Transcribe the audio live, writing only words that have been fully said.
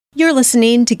You're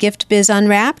listening to Gift Biz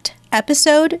Unwrapped,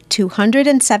 episode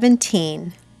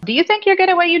 217. Do you think you're good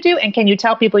at what you do? And can you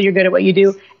tell people you're good at what you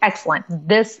do? Excellent.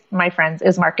 This, my friends,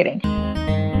 is marketing.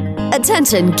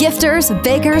 Attention gifters,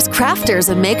 bakers, crafters,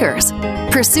 and makers.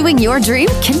 Pursuing your dream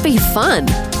can be fun.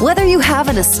 Whether you have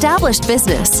an established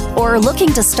business or are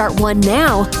looking to start one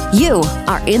now, you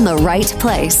are in the right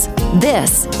place.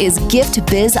 This is Gift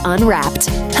Biz Unwrapped,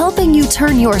 helping you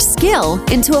turn your skill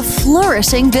into a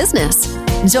flourishing business.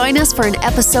 Join us for an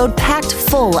episode packed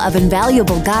full of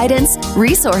invaluable guidance,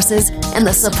 resources, and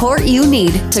the support you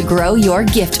need to grow your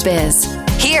gift biz.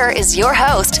 Here is your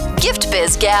host, Gift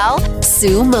Biz gal,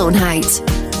 Sue Monheit.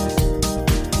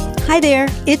 Hi there,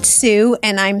 it's Sue,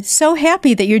 and I'm so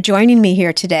happy that you're joining me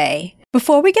here today.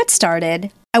 Before we get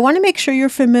started, I want to make sure you're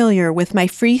familiar with my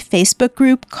free Facebook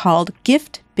group called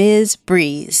Gift Biz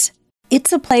Breeze.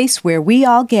 It's a place where we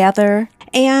all gather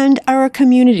and are a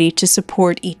community to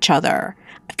support each other.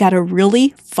 I've got a really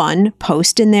fun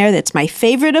post in there that's my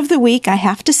favorite of the week, I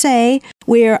have to say,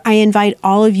 where I invite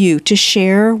all of you to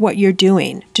share what you're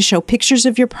doing, to show pictures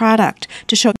of your product,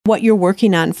 to show what you're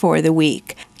working on for the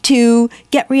week, to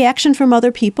get reaction from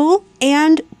other people,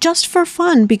 and just for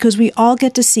fun because we all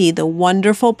get to see the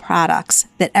wonderful products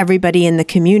that everybody in the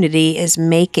community is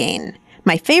making.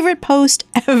 My favorite post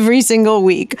every single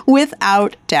week,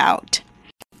 without doubt.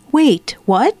 Wait,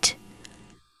 what?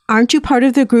 Aren't you part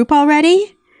of the group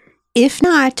already? If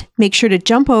not, make sure to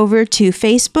jump over to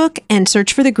Facebook and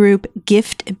search for the group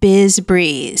Gift Biz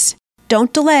Breeze.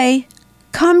 Don't delay.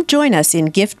 Come join us in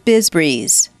Gift Biz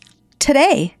Breeze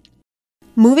today.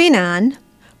 Moving on,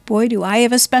 boy, do I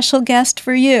have a special guest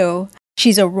for you.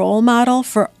 She's a role model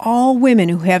for all women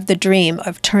who have the dream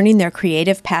of turning their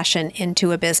creative passion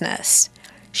into a business.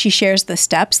 She shares the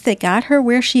steps that got her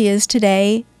where she is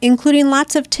today, including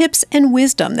lots of tips and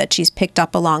wisdom that she's picked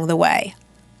up along the way.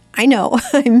 I know,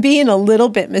 I'm being a little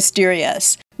bit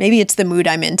mysterious. Maybe it's the mood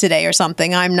I'm in today or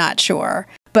something, I'm not sure.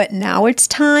 But now it's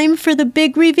time for the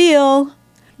big reveal.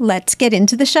 Let's get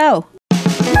into the show.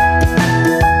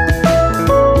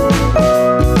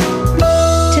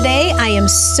 Today, I am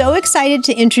so excited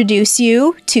to introduce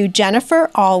you to Jennifer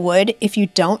Allwood if you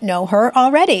don't know her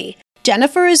already.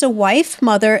 Jennifer is a wife,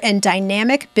 mother, and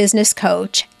dynamic business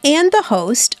coach and the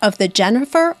host of the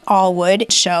Jennifer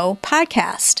Allwood Show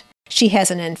podcast. She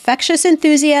has an infectious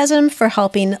enthusiasm for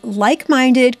helping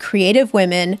like-minded creative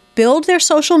women build their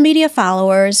social media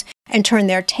followers and turn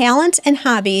their talents and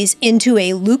hobbies into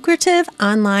a lucrative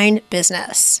online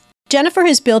business. Jennifer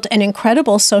has built an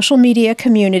incredible social media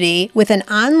community with an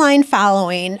online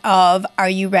following of, are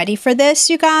you ready for this,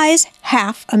 you guys?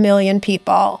 500,000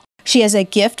 people. She has a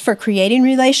gift for creating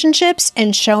relationships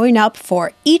and showing up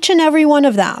for each and every one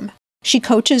of them. She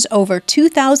coaches over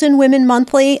 2,000 women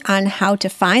monthly on how to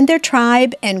find their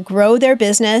tribe and grow their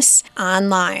business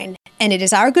online. And it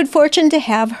is our good fortune to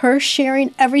have her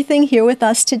sharing everything here with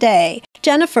us today.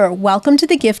 Jennifer, welcome to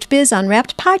the Gift Biz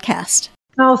Unwrapped podcast.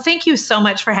 Oh, thank you so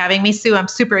much for having me, Sue. I'm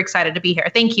super excited to be here.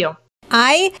 Thank you.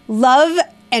 I love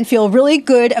and feel really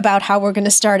good about how we're going to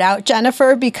start out,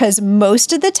 Jennifer, because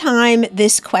most of the time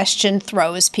this question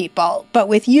throws people. But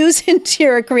with you, since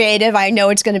you're a creative, I know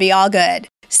it's going to be all good.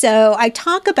 So I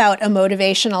talk about a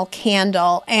motivational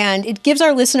candle, and it gives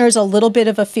our listeners a little bit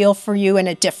of a feel for you in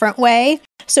a different way.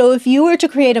 So if you were to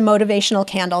create a motivational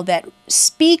candle that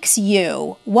speaks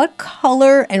you, what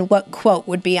color and what quote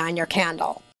would be on your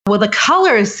candle? Well, the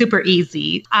color is super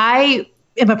easy. I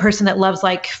am a person that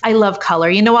I love color.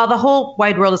 You know, while the whole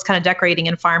wide world is kind of decorating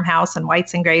in farmhouse and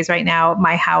whites and grays right now,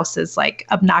 my house is like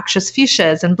obnoxious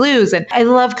fuchsias and blues. And I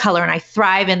love color and I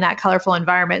thrive in that colorful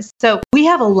environment. So we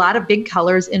have a lot of big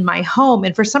colors in my home.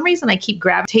 And for some reason, I keep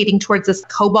gravitating towards this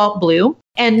cobalt blue.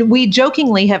 And we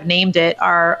jokingly have named it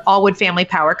our Allwood family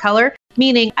power color,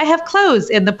 meaning I have clothes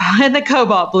in the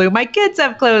cobalt blue. My kids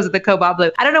have clothes in the cobalt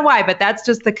blue. I don't know why, but that's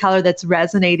just the color that's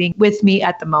resonating with me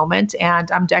at the moment,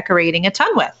 and I'm decorating a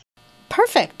ton with.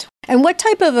 Perfect. And what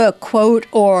type of a quote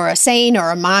or a saying or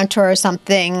a mantra or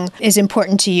something is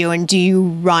important to you and do you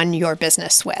run your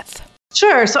business with?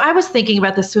 Sure. So I was thinking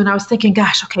about this too, and I was thinking,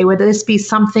 gosh, okay, would this be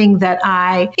something that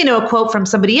a quote from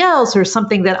somebody else or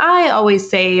something that I always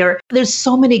say, or there's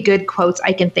so many good quotes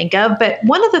I can think of. But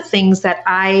one of the things that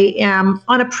I am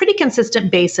on a pretty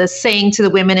consistent basis saying to the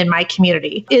women in my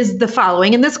community is the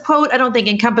following. And this quote, I don't think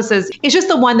encompasses, it's just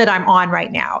the one that I'm on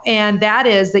right now. And that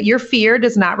is that your fear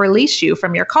does not release you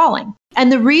from your calling. And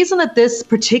the reason that this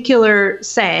particular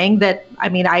saying that,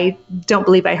 I don't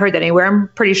believe I heard that anywhere. I'm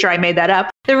pretty sure I made that up.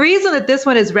 The reason that this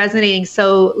one is resonating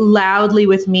so loudly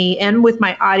with me and with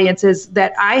my audience is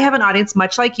that I have an audience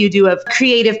much like you do of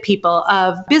creative people,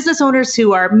 of business owners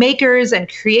who are makers and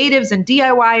creatives and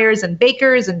DIYers and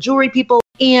bakers and jewelry people.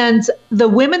 And the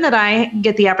women that I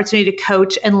get the opportunity to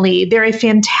coach and lead, they're a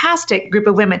fantastic group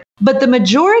of women, but the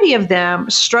majority of them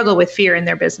struggle with fear in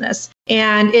their business.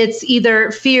 And it's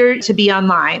either fear to be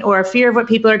online or fear of what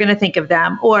people are going to think of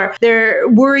them, or they're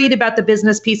worried about the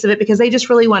business piece of it because they just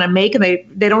really want to make and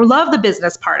they don't love the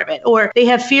business part of it, or they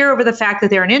have fear over the fact that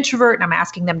they're an introvert and I'm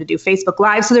asking them to do Facebook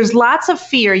Live. So there's lots of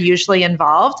fear usually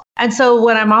involved. And so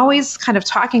what I'm always kind of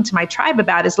talking to my tribe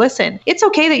about is, listen, it's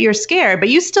okay that you're scared, but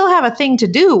you still have a thing to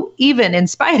do, even in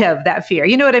spite of that fear.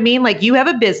 You know what I mean? Like, you have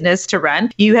a business to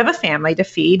run, you have a family to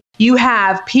feed, you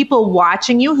have people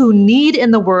watching you who need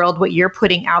in the world what you're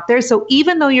putting out there. So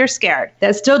even though you're scared,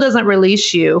 that still doesn't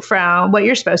release you from what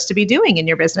you're supposed to be doing in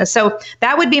your business. So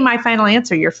that would be my final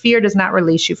answer. Your fear does not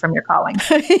release you from your calling.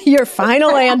 Your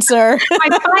final answer.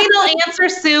 My final answer,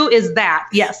 Sue, is that.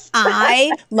 Yes.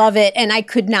 I love it. And I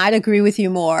could not agree with you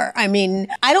more. I mean,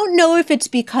 I don't know if it's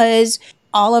because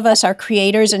all of us are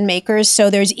creators and makers, so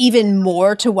there's even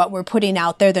more to what we're putting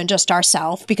out there than just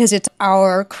ourselves, because it's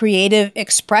our creative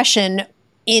expression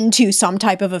into some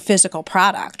type of a physical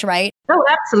product, right? Oh,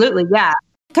 absolutely. Yeah.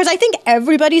 Because I think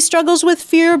everybody struggles with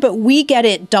fear, but we get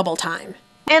it double time.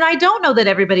 And I don't know that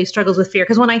everybody struggles with fear,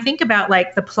 because when I think about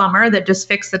like the plumber that just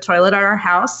fixed the toilet at our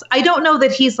house, I don't know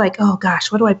that he's like, oh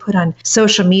gosh, what do I put on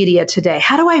social media today?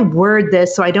 How do I word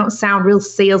this so I don't sound real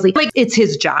salesy? Like, it's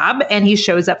his job and he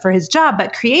shows up for his job.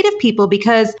 But creative people,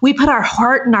 because we put our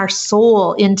heart and our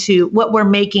soul into what we're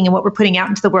making and what we're putting out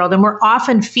into the world, and we're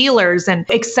often feelers and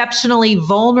exceptionally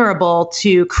vulnerable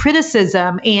to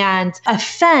criticism and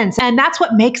offense. And that's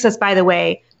what makes us, by the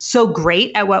way, so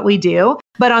great at what we do.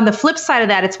 But on the flip side of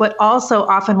that, it's what also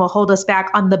often will hold us back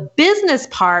on the business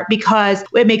part, because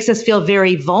it makes us feel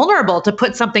very vulnerable to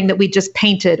put something that we just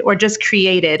painted or just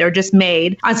created or just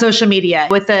made on social media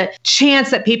with a chance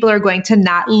that people are going to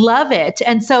not love it.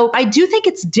 And so I do think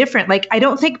it's different. Like, I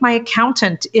don't think my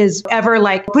accountant is ever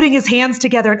like putting his hands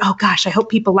together and, oh gosh, I hope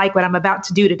people like what I'm about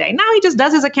to do today. No, he just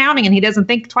does his accounting and he doesn't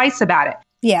think twice about it.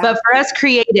 Yeah. But for us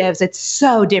creatives, it's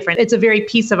so different. It's a very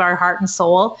piece of our heart and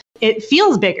soul. It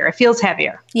feels bigger. It feels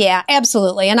heavier. Yeah,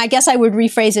 absolutely. And I guess I would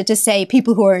rephrase it to say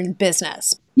people who are in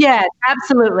business. Yeah,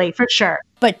 absolutely. For sure.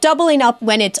 But doubling up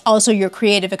when it's also your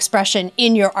creative expression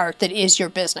in your art that is your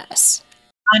business.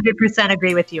 100%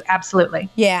 agree with you. Absolutely.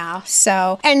 Yeah.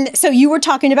 So you were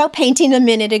talking about painting a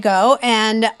minute ago,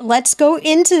 and let's go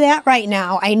into that right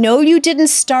now. I know you didn't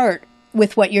start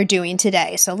with what you're doing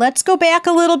today. So let's go back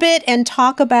a little bit and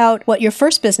talk about what your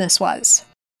first business was.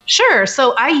 Sure.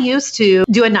 So I used to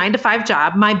do a 9-to-5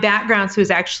 job. My background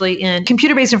was actually in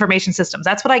computer-based information systems.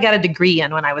 That's what I got a degree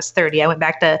in when I was 30. I went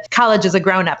back to college as a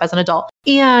grown-up, as an adult.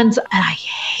 And I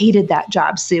hated that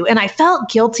job, Sue. And I felt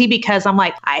guilty because I'm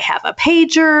like, I have a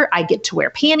pager. I get to wear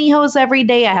pantyhose every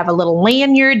day. I have a little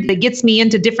lanyard that gets me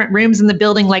into different rooms in the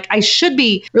building. Like, I should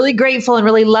be really grateful and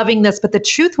really loving this. But the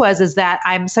truth is that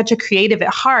I'm such a creative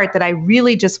at heart that I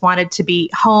really just wanted to be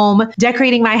home,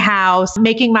 decorating my house,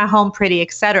 making my home pretty,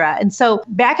 etc. And so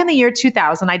back in the year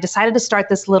 2000, I decided to start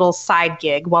this little side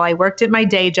gig while I worked at my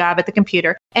day job at the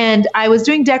computer. And I was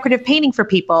doing decorative painting for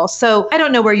people. So I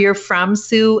don't know where you're from,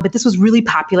 Sue, but this was really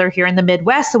popular here in the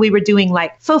Midwest. So we were doing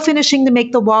like faux finishing to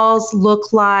make the walls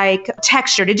look like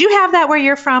texture. Did you have that where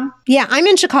you're from? Yeah, I'm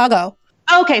in Chicago.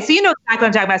 Okay, so you know exactly what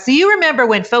I'm talking about. So you remember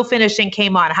when faux finishing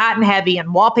came on hot and heavy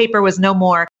and wallpaper was no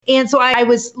more. And so I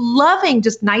was loving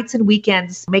just nights and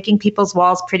weekends, making people's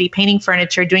walls pretty, painting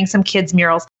furniture, doing some kids'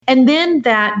 murals. And then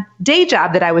that day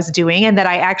job that I was doing and that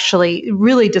I actually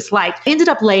really disliked ended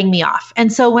up laying me off.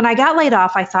 And so when I got laid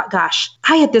off, I thought, gosh,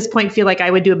 I at this point feel like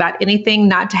I would do about anything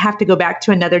not to have to go back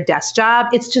to another desk job.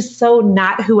 It's just so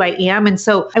not who I am. And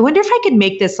so I wonder if I could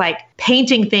make this like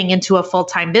painting thing into a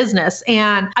full-time business.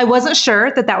 And I wasn't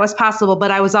sure that that was possible, but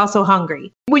I was also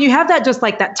hungry. When you have that, just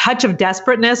like that touch of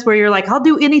desperateness where you're like, I'll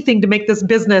do anything to make this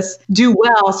business do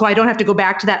well so I don't have to go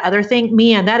back to that other thing.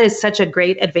 Man, that is such a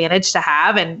great advantage to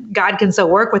have. And God can so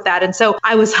work with that. And so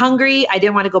I was hungry. I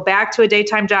didn't want to go back to a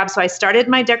daytime job. So I started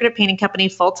my decorative painting company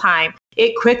full time.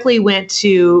 It quickly went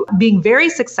to being very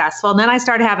successful. And then I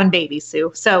started having babies, Sue.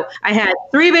 So I had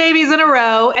 3 babies in a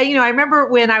row. And, I remember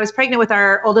when I was pregnant with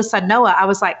our oldest son, Noah, I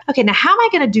was like, okay, now how am I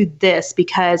going to do this?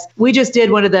 Because we just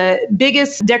did one of the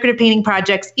biggest decorative painting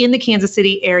projects in the Kansas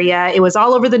City area. It was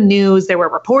all over the news. There were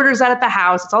reporters out at the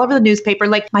house. It's all over the newspaper.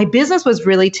 Like, my business was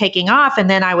really taking off. And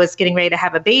then I was getting ready to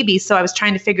have a baby. So I was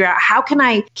trying to figure out, how can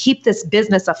I keep this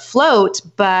business afloat,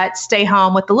 but stay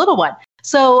home with the little one?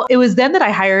 So it was then that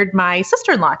I hired my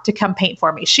sister-in-law to come paint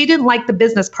for me. She didn't like the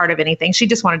business part of anything. She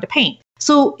just wanted to paint.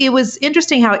 So it was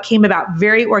interesting how it came about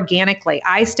very organically.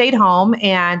 I stayed home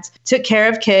and took care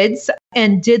of kids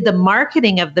and did the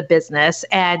marketing of the business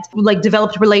and like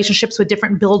developed relationships with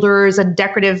different builders and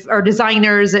decorative or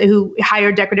designers who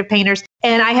hired decorative painters.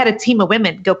 And I had a team of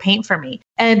women go paint for me.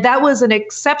 And that was an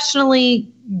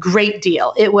exceptionally great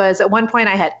deal. It was at one point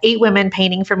I had 8 women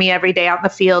painting for me every day out in the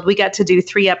field. We got to do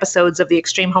 3 episodes of the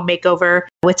Extreme Home Makeover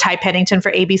with Ty Pennington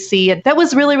for ABC. And that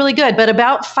was really, really good. But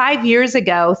about 5 years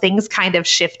ago, things kind of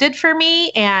shifted for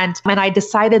me. And I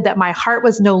decided that my heart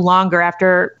was no longer,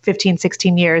 after 15,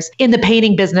 16 years, in the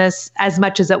painting business as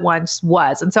much as it once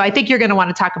was. And so I think you're going to want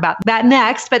to talk about that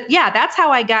next. But yeah, that's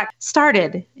how I got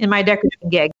started in my decorating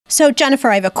gig. So Jennifer,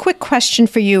 I have a quick question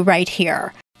for you right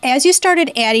here. As you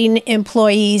started adding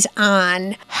employees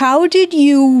on, how did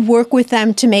you work with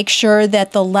them to make sure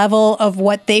that the level of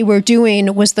what they were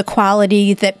doing was the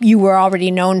quality that you were already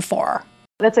known for?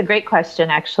 That's a great question,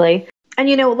 actually. And,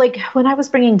 like when I was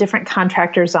bringing different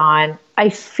contractors on, I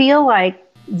feel like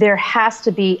there has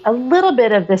to be a little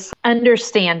bit of this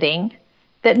understanding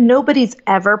that nobody's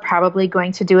ever probably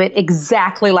going to do it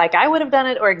exactly like I would have done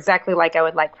it or exactly like I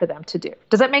would like for them to do.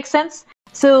 Does that make sense?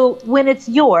 So when it's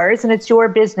yours and it's your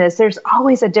business, there's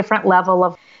always a different level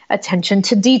of attention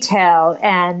to detail.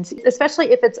 And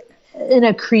especially if it's in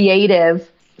a creative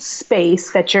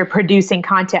space that you're producing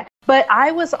content. But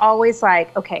I was always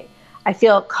like, okay, I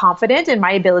feel confident in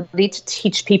my ability to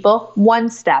teach people one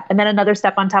step and then another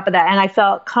step on top of that. And I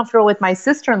felt comfortable with my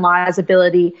sister-in-law's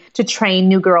ability to train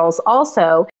new girls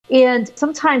also. And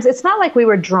sometimes it's not like we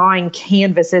were drawing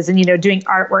canvases and, doing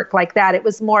artwork like that. It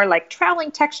was more like troweling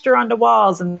texture onto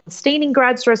walls and staining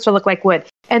garage doors to look like wood.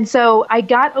 And so I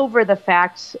got over the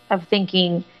fact of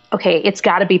thinking, okay, it's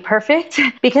got to be perfect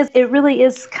because it really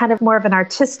is kind of more of an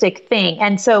artistic thing.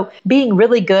 And so being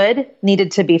really good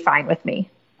needed to be fine with me.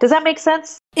 Does that make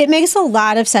sense? It makes a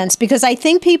lot of sense because I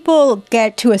think people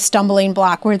get to a stumbling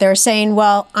block where they're saying,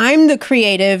 well, I'm the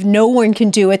creative. No one can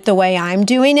do it the way I'm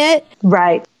doing it.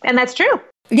 Right. And that's true.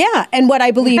 Yeah. And what I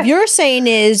believe you're saying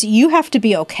is you have to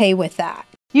be okay with that.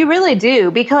 You really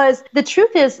do, because the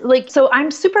truth is, so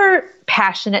I'm super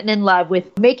passionate and in love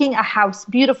with making a house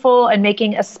beautiful and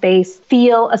making a space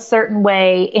feel a certain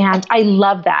way. And I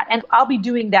love that. And I'll be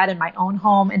doing that in my own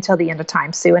home until the end of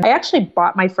time, Sue. And I actually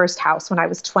bought my first house when I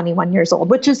was 21 years old,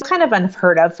 which is kind of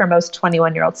unheard of for most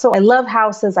 21-year-olds. So I love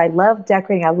houses. I love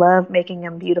decorating. I love making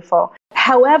them beautiful.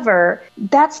 However,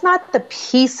 that's not the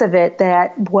piece of it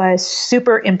that was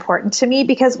super important to me,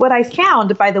 because what I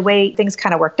found by the way things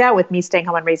kind of worked out with me staying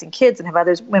home and raising kids and have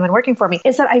other women working for me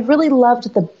is that I really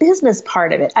loved the business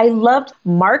part of it. I loved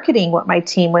marketing what my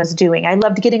team was doing. I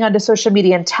loved getting onto social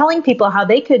media and telling people how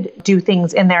they could do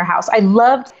things in their house. I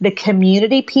loved the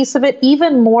community piece of it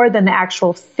even more than the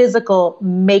actual physical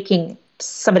making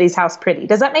somebody's house pretty.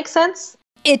 Does that make sense?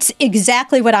 It's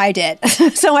exactly what I did.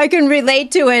 So I can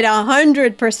relate to it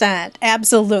 100%.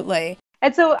 Absolutely.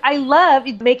 And so I love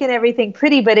making everything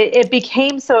pretty, but it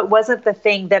became so it wasn't the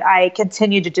thing that I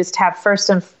continued to just have first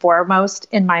and foremost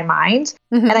in my mind.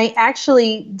 Mm-hmm. And I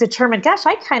actually determined, gosh,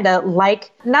 I kind of like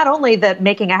not only the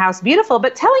making a house beautiful,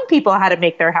 but telling people how to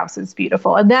make their houses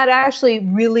beautiful. And that actually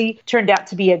really turned out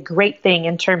to be a great thing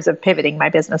in terms of pivoting my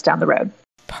business down the road.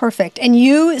 Perfect. And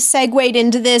you segued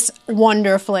into this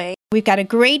wonderfully. We've got a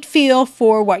great feel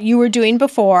for what you were doing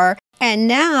before. And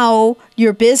now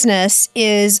your business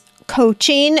is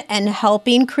coaching and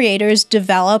helping creators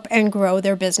develop and grow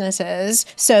their businesses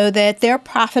so that they're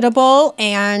profitable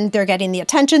and they're getting the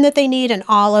attention that they need and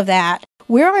all of that.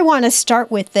 Where I want to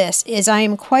start with this is I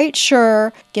am quite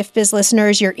sure, GiftBiz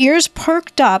listeners, your ears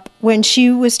perked up when she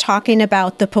was talking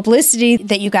about the publicity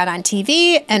that you got on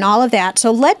TV and all of that.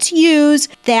 So let's use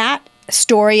that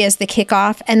story as the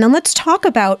kickoff, and then let's talk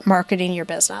about marketing your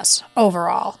business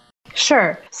overall.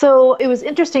 Sure. So it was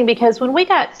interesting because when we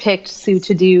got picked, Sue,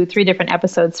 to do 3 different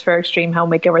episodes for Extreme Home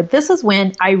Makeover, this is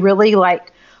when I really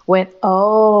went,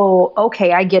 oh,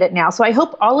 okay, I get it now. So I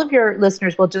hope all of your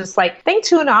listeners will just they can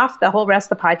tune off the whole rest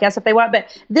of the podcast if they want,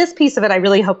 but this piece of it, I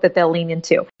really hope that they'll lean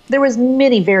into. There was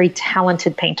many very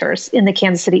talented painters in the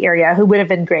Kansas City area who would have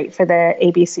been great for the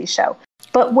ABC show.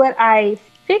 But what I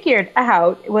figured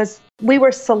out was we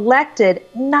were selected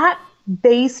not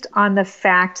based on the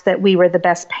fact that we were the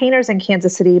best painters in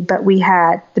Kansas City, but we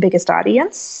had the biggest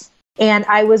audience. And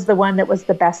I was the one that was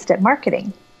the best at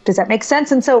marketing. Does that make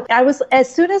sense? And so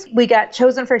as soon as we got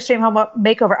chosen for Extreme Home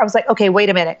Makeover, I was like, okay, wait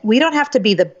a minute. We don't have to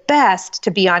be the best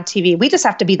to be on TV. We just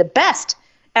have to be the best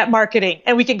at marketing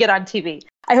and we can get on TV.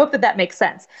 I hope that makes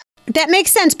sense. That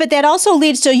makes sense. But that also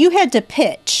leads to you had to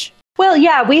pitch. Well,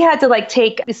 yeah, we had to like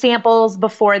take samples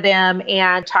before them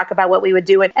and talk about what we would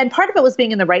do. And part of it was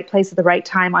being in the right place at the right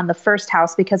time on the first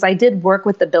house, because I did work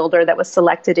with the builder that was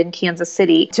selected in Kansas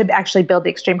City to actually build the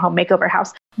Extreme Home Makeover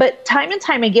house. But time and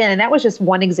time again, and that was just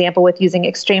one example with using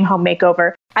Extreme Home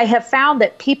Makeover, I have found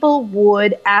that people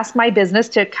would ask my business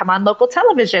to come on local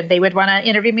television. They would want to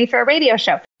interview me for a radio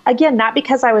show. Again, not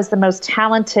because I was the most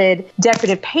talented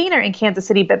decorative painter in Kansas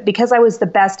City, but because I was the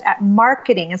best at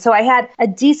marketing. And so I had a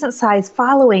decent sized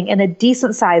following and a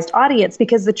decent sized audience,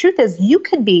 because the truth is you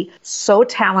can be so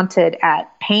talented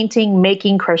at painting,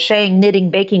 making, crocheting,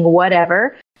 knitting, baking,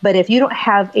 whatever. But if you don't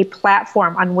have a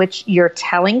platform on which you're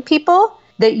telling people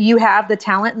that you have the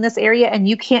talent in this area and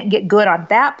you can't get good on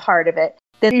that part of it,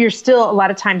 then you're still a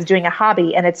lot of times doing a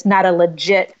hobby and it's not a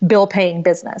legit bill-paying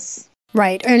business.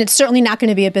 Right. And it's certainly not going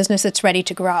to be a business that's ready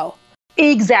to grow.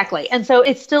 Exactly. And so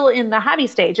it's still in the hobby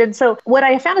stage. And so what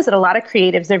I have found is that a lot of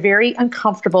creatives, they're very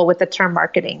uncomfortable with the term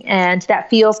marketing. And that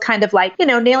feels kind of like,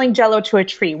 nailing Jell-O to a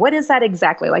tree. What is that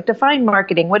exactly? Like, define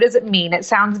marketing. What does it mean? It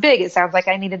sounds big. It sounds like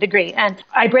I need a degree. And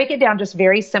I break it down just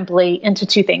very simply into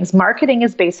two things. Marketing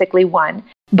is basically one,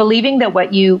 believing that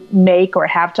what you make or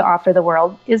have to offer the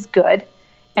world is good.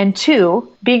 And two,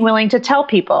 being willing to tell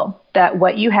people that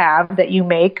what you have, that you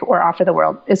make or offer the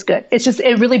world is good.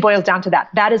 It really boils down to that.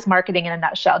 That is marketing in a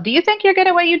nutshell. Do you think you're good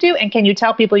at what you do? And can you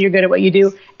tell people you're good at what you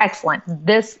do? Excellent.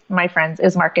 This, my friends,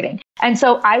 is marketing. And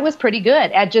so I was pretty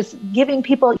good at just giving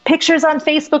people pictures on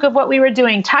Facebook of what we were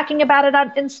doing, talking about it on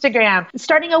Instagram,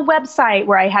 starting a website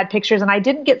where I had pictures, and I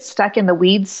didn't get stuck in the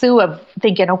weeds, Sue, of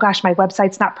thinking, oh gosh, my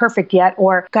website's not perfect yet.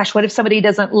 Or gosh, what if somebody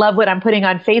doesn't love what I'm putting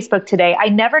on Facebook today? I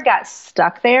never got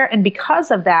stuck there. And because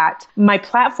of that, my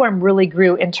platform really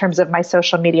grew in terms of my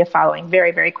social media following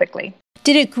very, very quickly.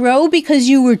 Did it grow because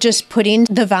you were just putting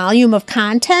the volume of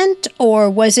content, or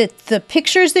was it the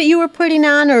pictures that you were putting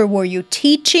on, or were you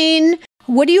teaching?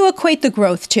 What do you equate the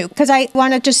growth to? Because I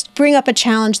want to just bring up a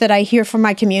challenge that I hear from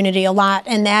my community a lot,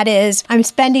 and that is I'm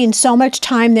spending so much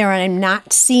time there and I'm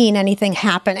not seeing anything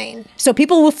happening. So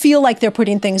people will feel like they're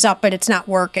putting things up, but it's not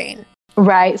working.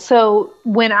 Right. So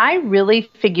when I really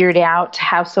figured out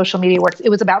how social media works, it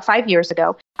was about 5 years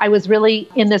ago. I was really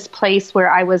in this place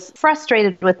where I was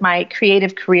frustrated with my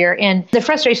creative career. And the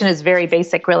frustration is very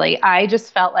basic, really. I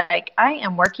just felt like I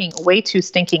am working way too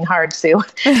stinking hard, Sue,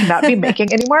 to not be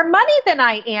making any more money than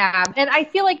I am. And I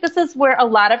feel like this is where a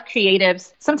lot of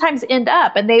creatives sometimes end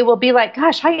up, and they will be like,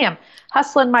 gosh, I am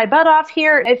hustling my butt off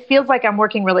here. It feels like I'm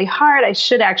working really hard. I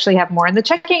should actually have more in the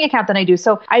checking account than I do.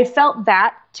 So I felt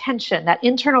that tension, that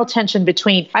internal tension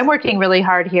between I'm working really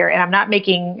hard here and I'm not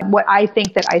making what I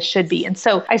think that I should be. And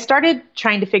so I started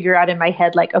trying to figure out in my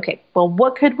head, like, okay, well,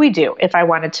 what could we do if I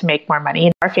wanted to make more money?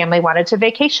 And our family wanted to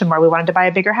vacation more. We wanted to buy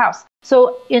a bigger house.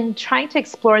 So in trying to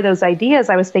explore those ideas,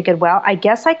 I was thinking, well, I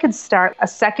guess I could start a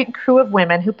second crew of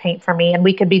women who paint for me, and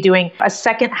we could be doing a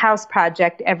second house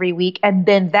project every week. And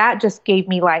then that just gave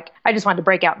me I just wanted to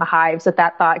break out in the hives at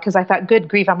that thought, because I thought, good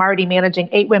grief, I'm already managing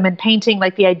 8 women painting.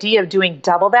 Like, the idea of doing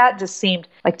double that just seemed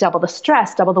like double the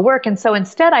stress, double the work. And so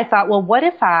instead I thought, well, what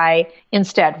if I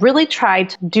instead really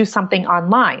tried to do something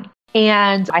online?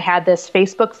 And I had this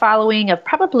Facebook following of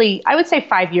probably, I would say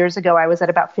 5 years ago, I was at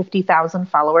about 50,000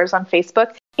 followers on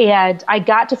Facebook. And I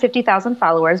got to 50,000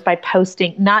 followers by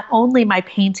posting not only my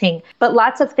painting, but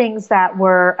lots of things that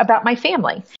were about my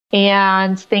family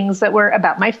and things that were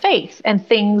about my faith and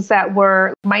things that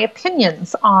were my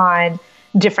opinions on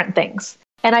different things.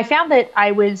 And I found that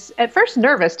I was at first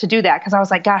nervous to do that, because I was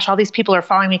like, gosh, all these people are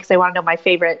following me because they want to know my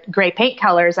favorite gray paint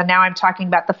colors. And now I'm talking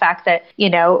about the fact that,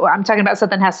 I'm talking about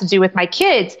something that has to do with my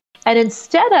kids. And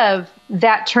instead of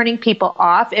that turning people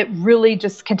off, it really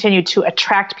just continued to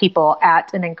attract people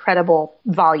at an incredible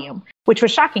volume, which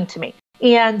was shocking to me.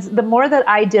 And the more that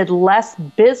I did less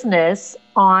business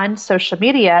on social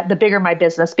media, the bigger my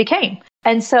business became.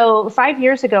 And so 5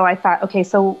 years ago, I thought, okay,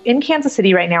 so in Kansas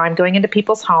City right now, I'm going into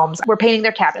people's homes. We're painting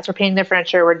their cabinets, we're painting their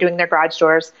furniture, we're doing their garage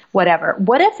doors, whatever.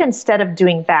 What if instead of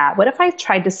doing that, what if I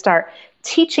tried to start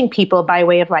teaching people by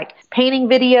way of painting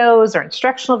videos or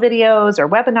instructional videos or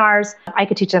webinars? I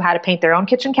could teach them how to paint their own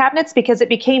kitchen cabinets, because it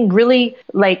became really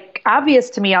obvious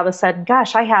to me all of a sudden,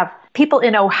 gosh, I have people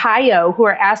in Ohio who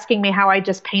are asking me how I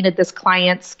just painted this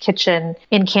client's kitchen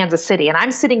in Kansas City. And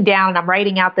I'm sitting down and I'm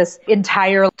writing out this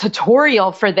entire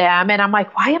tutorial for them. And I'm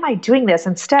like, why am I doing this?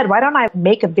 Instead, why don't I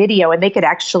make a video, and they could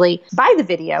actually buy the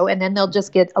video, and then they'll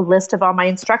just get a list of all my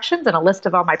instructions and a list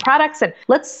of all my products. And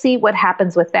let's see what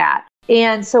happens with that.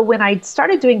 And so when I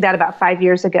started doing that about 5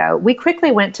 years ago, we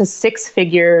quickly went to 6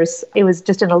 figures. It was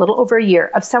just in a little over a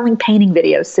year of selling painting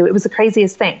videos. So it was the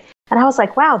craziest thing. And I was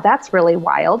like, wow, that's really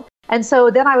wild. And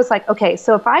so then I was like, okay,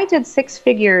 so if I did 6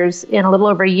 figures in a little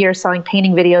over a year selling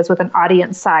painting videos with an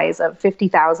audience size of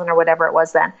 50,000 or whatever it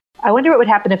was then, I wonder what would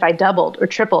happen if I doubled or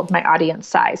tripled my audience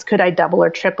size. Could I double or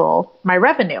triple my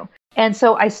revenue? And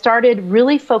so I started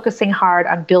really focusing hard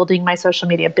on building my social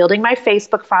media, building my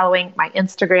Facebook following, my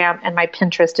Instagram, and my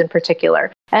Pinterest in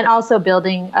particular, and also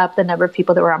building up the number of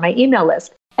people that were on my email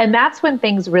list. And that's when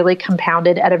things really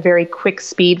compounded at a very quick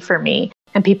speed for me.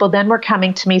 And people then were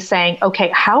coming to me saying, okay,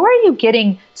 how are you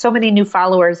getting so many new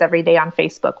followers every day on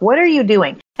Facebook? What are you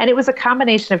doing? And it was a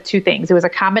combination of 2 things. It was a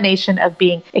combination of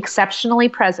being exceptionally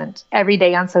present every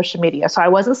day on social media. So I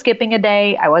wasn't skipping a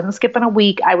day. I wasn't skipping a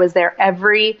week. I was there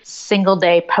every single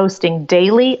day, posting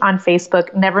daily on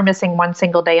Facebook, never missing one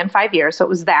single day in 5 years. So it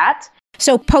was that.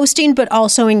 So posting, but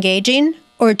also engaging,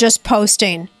 or just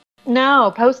posting?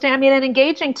 No, posting. I mean, and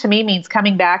engaging to me means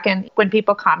coming back, and when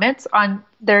people comment on,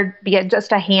 there'd be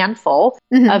just a handful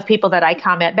of people that I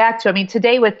comment back to. I mean,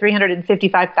 today with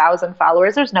 355,000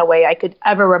 followers, there's no way I could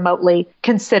ever remotely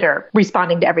consider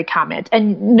responding to every comment.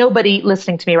 And nobody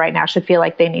listening to me right now should feel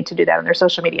like they need to do that on their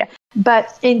social media.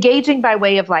 But engaging by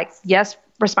way of like, yes,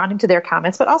 responding to their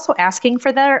comments, but also asking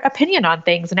for their opinion on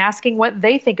things and asking what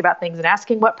they think about things and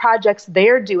asking what projects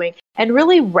they're doing, and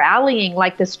really rallying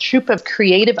like this troop of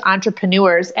creative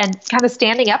entrepreneurs and kind of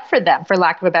standing up for them, for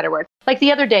lack of a better word. Like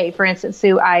the other day, for instance,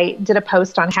 Sue, I did a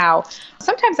post on how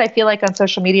sometimes I feel like on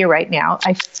social media right now,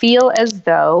 I feel as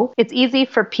though it's easy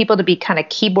for people to be kind of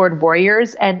keyboard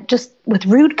warriors and just with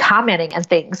rude commenting and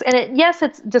things. And yes,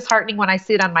 it's disheartening when I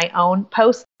see it on my own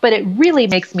posts, but it really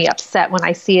makes me upset when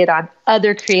I see it on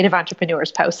other creative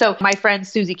entrepreneurs' posts. So my friend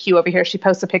Susie Q over here, she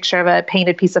posts a picture of a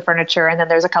painted piece of furniture, and then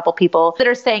there's a couple people that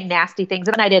are saying nasty things,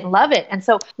 and I didn't love it. And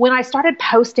so when I started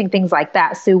posting things like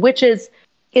that, Sue, which is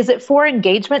it for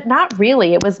engagement? Not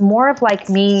really. It was more of like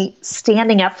me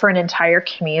standing up for an entire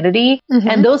community.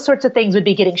 And those sorts of things would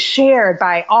be getting shared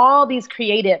by all these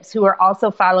creatives who are also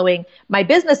following my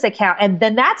business account. And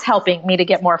then that's helping me to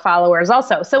get more followers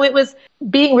also. So it was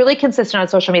being really consistent on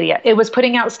social media. It was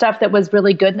putting out stuff that was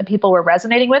really good and that people were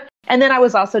resonating with. And then I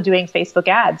was also doing Facebook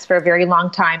ads for a very long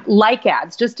time, like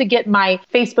ads, just to get my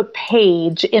Facebook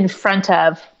page in front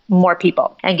of more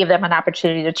people and give them an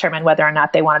opportunity to determine whether or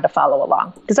not they wanted to follow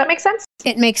along. Does that make sense?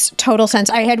 It makes total sense.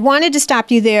 I had wanted to stop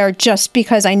you there just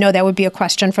because I know that would be a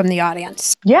question from the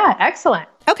audience. Yeah, excellent.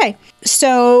 Okay.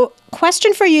 So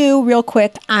question for you real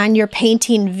quick on your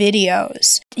painting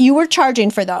videos. You were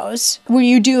charging for those. Were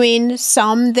you doing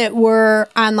some that were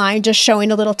online just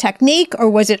showing a little technique, or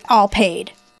was it all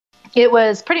paid? It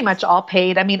was pretty much all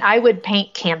paid. I mean, I would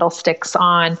paint candlesticks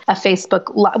on a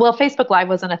Facebook. Well, Facebook Live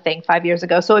wasn't a thing 5 years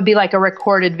ago. So it'd be like a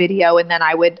recorded video and then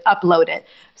I would upload it.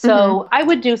 So I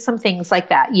would do some things like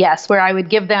that. Yes. Where I would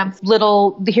give them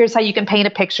here's how you can paint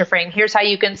a picture frame. Here's how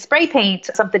you can spray paint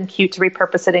something cute to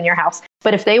repurpose it in your house.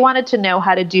 But if they wanted to know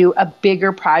how to do a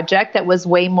bigger project that was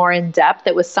way more in depth,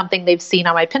 that was something they've seen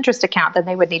on my Pinterest account, then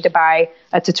they would need to buy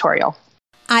a tutorial.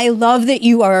 I love that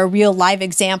you are a real live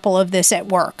example of this at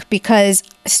work, because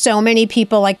so many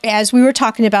people, like as we were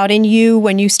talking about in you,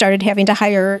 when you started having to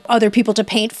hire other people to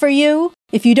paint for you,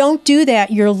 if you don't do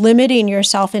that, you're limiting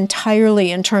yourself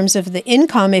entirely in terms of the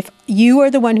income. If you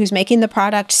are the one who's making the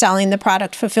product, selling the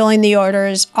product, fulfilling the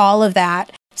orders, all of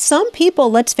that, some people,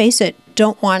 let's face it,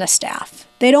 don't want a staff.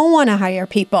 They don't want to hire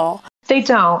people. They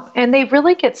don't. And they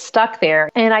really get stuck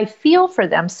there. And I feel for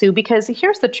them, Sue, because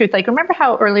here's the truth. Like, remember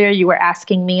how earlier you were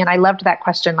asking me, and I loved that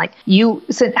question, like you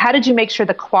said, how did you make sure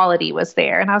the quality was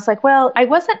there? And I was like, well, I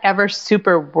wasn't ever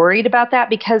super worried about that,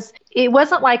 because it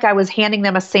wasn't like I was handing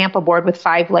them a sample board with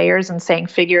 5 layers and saying,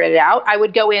 figure it out. I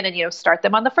would go in and, start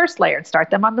them on the first layer and start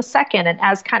them on the second. And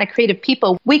as kind of creative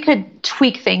people, we could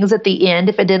tweak things at the end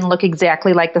if it didn't look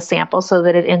exactly like the sample so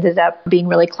that it ended up being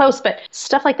really close. But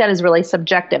stuff like that is really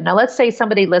subjective. Now, let's say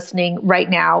somebody listening right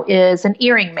now is an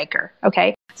earring maker.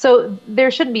 Okay. So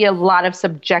there shouldn't be a lot of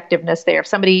subjectiveness there. If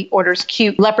somebody orders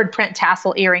cute leopard print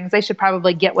tassel earrings, they should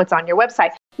probably get what's on your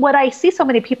website. What I see so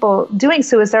many people doing,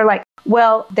 Sue, is they're like,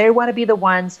 well, they want to be the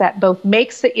ones that both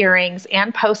makes the earrings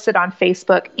and posts it on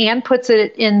Facebook and puts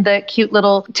it in the cute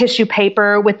little tissue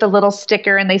paper with the little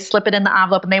sticker, and they slip it in the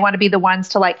envelope, and they want to be the ones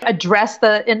to like address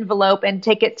the envelope and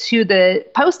take it to the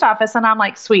post office. And I'm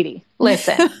like, sweetie,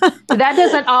 listen, that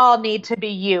doesn't all need to be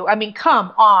you. I mean,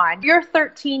 come on. Your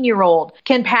 13-year-old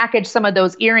can package some of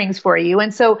those earrings for you.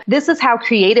 And so this is how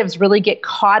creatives really get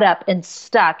caught up and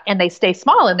stuck, and they stay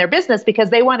small in their business because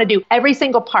they want to do every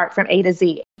single part from A to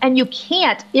Z. And you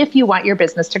can't if you want your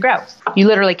business to grow. You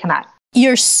literally cannot.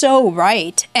 You're so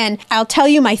right. And I'll tell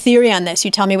you my theory on this.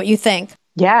 You tell me what you think.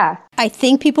 Yeah. I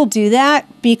think people do that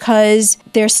because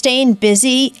they're staying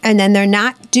busy and then they're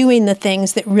not doing the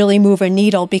things that really move a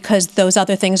needle because those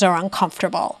other things are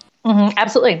uncomfortable. Mm-hmm.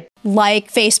 Absolutely.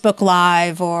 Like Facebook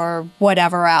Live or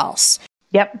whatever else.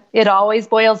 Yep. It always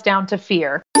boils down to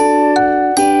fear.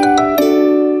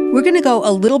 We're going to go a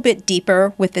little bit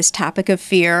deeper with this topic of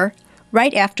fear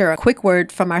right after a quick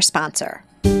word from our sponsor.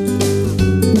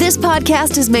 This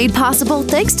podcast is made possible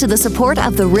thanks to the support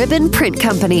of the Ribbon Print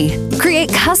Company.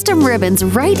 Create custom ribbons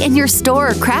right in your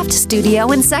store or craft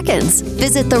studio in seconds.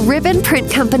 Visit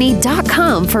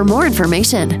theribbonprintcompany.com for more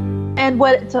information. And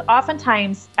what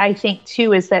oftentimes I think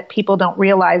too is that people don't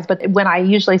realize, but when I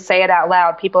usually say it out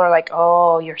loud, people are like,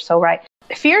 oh, you're so right.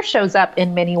 Fear shows up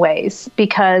in many ways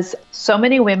because so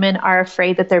many women are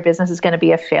afraid that their business is going to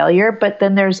be a failure. But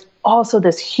then there's also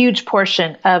this huge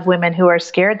portion of women who are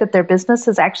scared that their business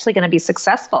is actually going to be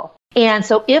successful. And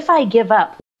so if I give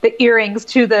up the earrings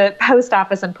to the post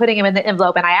office and putting them in the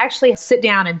envelope, and I actually sit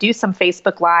down and do some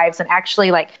Facebook Lives and actually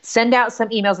like send out some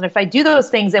emails. And if I do those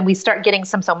things and we start getting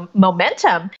some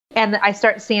momentum and I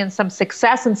start seeing some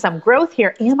success and some growth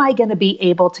here, am I going to be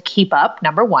able to keep up?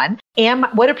 Number one,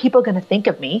 what are people going to think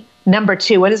of me? Number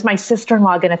two, what is my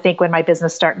sister-in-law going to think when my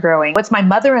business start growing? What's my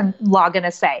mother-in-law going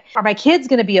to say? Are my kids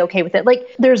going to be okay with it?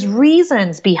 Like there's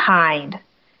reasons behind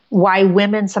why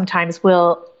women sometimes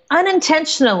will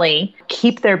unintentionally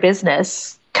keep their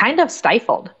business kind of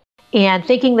stifled. And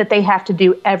thinking that they have to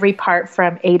do every part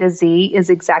from A to Z is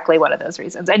exactly one of those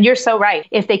reasons. And you're so right.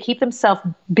 If they keep themselves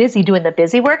busy doing the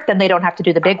busy work, then they don't have to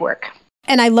do the big work.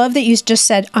 And I love that you just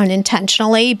said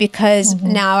unintentionally, because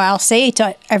now I'll say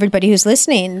to everybody who's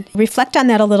listening, reflect on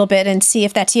that a little bit and see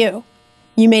if that's you.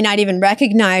 You may not even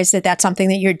recognize that that's something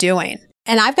that you're doing.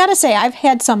 And I've got to say, I've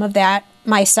had some of that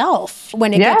myself.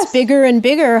 When it gets bigger and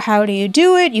bigger, how do you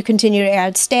do it? You continue to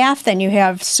add staff, then you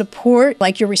have support,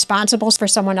 like you're responsible for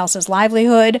someone else's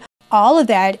livelihood. All of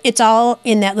that, it's all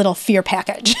in that little fear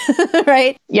package,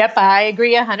 right? Yep, I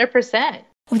agree 100%.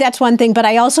 That's one thing, but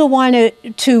I also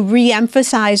wanted to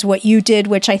re-emphasize what you did,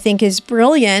 which I think is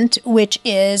brilliant, which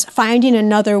is finding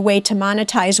another way to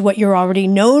monetize what you're already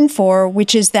known for,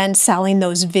 which is then selling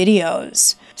those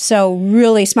videos. So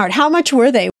really smart. How much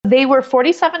were they? They were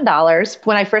 $47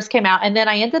 when I first came out, and then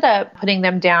I ended up putting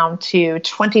them down to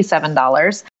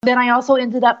 $27. Then I also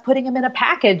ended up putting them in a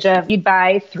package of you'd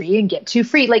buy 3 and get 2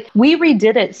 free. Like we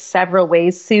redid it several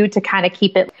ways, Sue, to kind of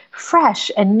keep it fresh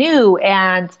and new.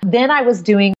 And then I was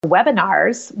doing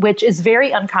webinars, which is very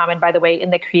uncommon, by the way,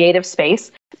 in the creative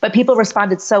space. But people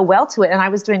responded so well to it. And I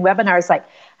was doing webinars like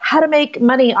how to make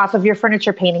money off of your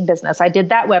furniture painting business. I did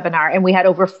that webinar and we had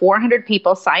over 400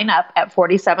 people sign up at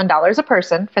 $47 a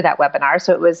person for that webinar.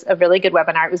 So it was a really good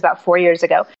webinar. It was about 4 years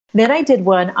ago. Then I did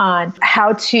one on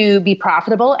how to be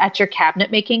profitable at your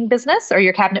cabinet making business or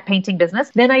your cabinet painting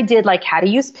business. Then I did like how to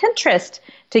use Pinterest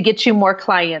to get you more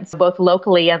clients, both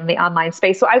locally and in the online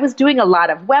space. So I was doing a lot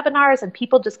of webinars and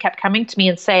people just kept coming to me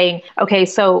and saying, okay,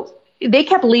 so they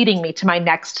kept leading me to my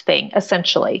next thing,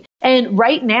 essentially. And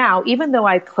right now, even though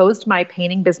I closed my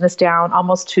painting business down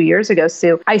almost 2 years ago,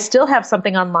 Sue, I still have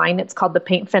something online. It's called the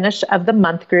Paint Finish of the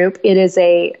Month group. It is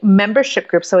a membership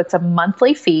group. So it's a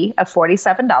monthly fee of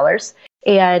 $47.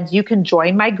 And you can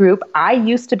join my group. I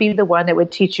used to be the one that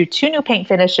would teach you 2 new paint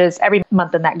finishes every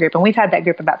month in that group. And we've had that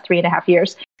group about 3.5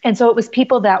 years. And so it was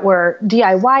people that were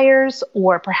DIYers,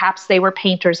 or perhaps they were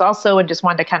painters also and just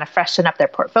wanted to kind of freshen up their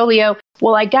portfolio.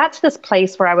 Well, I got to this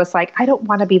place where I was like, I don't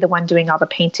want to be the one doing all the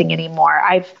painting anymore.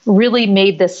 I've really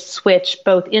made this switch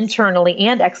both internally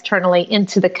and externally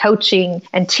into the coaching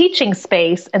and teaching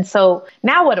space. And so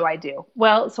now what do I do?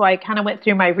 Well, so I kind of went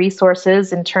through my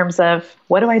resources in terms of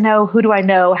what do I know? Who do I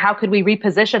know? How could we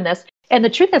reposition this? And the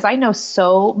truth is, I know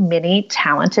so many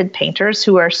talented painters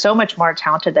who are so much more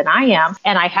talented than I am.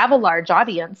 And I have a large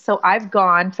audience. So I've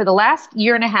gone for the last 1.5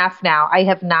 years now, I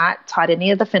have not taught any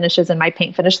of the finishes in my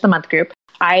Paint Finish the Month group.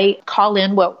 I call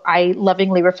in what I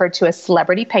lovingly refer to as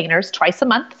celebrity painters twice a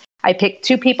month. I pick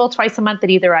 2 people twice a month that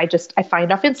either I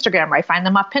find off Instagram or I find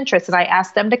them off Pinterest, and I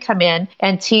ask them to come in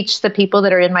and teach the people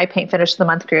that are in my Paint Finish the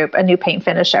Month group a new paint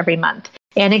finish every month.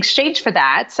 In exchange for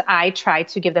that, I try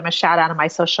to give them a shout out on my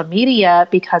social media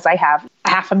because I have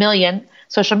 500,000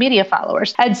 social media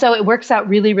followers. And so it works out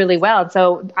really, really well. And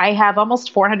so I have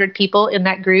almost 400 people in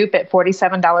that group at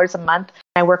 $47 a month.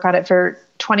 I work on it for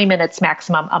 20 minutes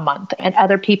maximum a month. And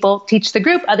other people teach the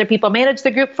group. Other people manage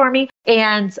the group for me.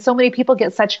 And so many people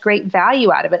get such great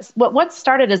value out of it. What once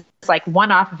started as like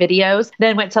one-off videos,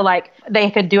 then went to like,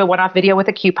 they could do a one-off video with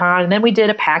a coupon. And then we did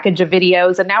a package of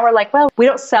videos. And now we're like, well, we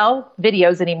don't sell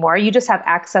videos anymore. You just have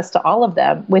access to all of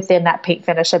them within that Paint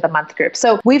Finish of the Month group.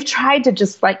 So we've tried to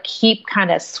just like keep kind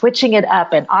of switching it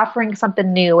up and offering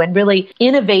something new and really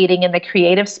innovating in the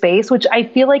creative space, which I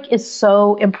feel like is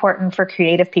so important for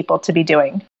creative people to be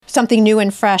doing. Something new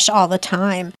and fresh all the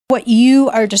time. What you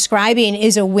are describing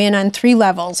is a win on 3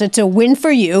 levels. It's a win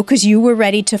for you because you were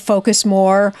ready to focus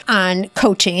more on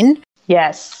coaching.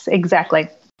 Yes, exactly.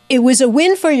 It was a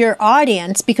win for your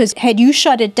audience because had you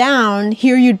shut it down,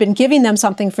 here you'd been giving them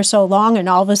something for so long and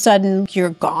all of a sudden you're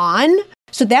gone.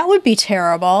 So that would be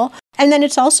terrible. And then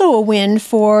it's also a win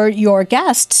for your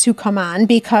guests who come on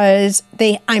because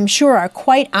they, I'm sure, are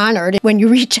quite honored when you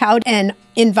reach out and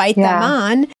invite them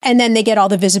on, and then they get all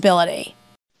the visibility.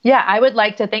 Yeah, I would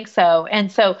like to think so. And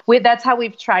so that's how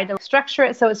we've tried to structure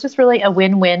it. So it's just really a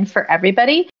win-win for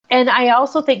everybody. And I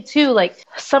also think too, like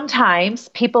sometimes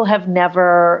people have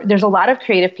never, there's a lot of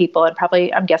creative people and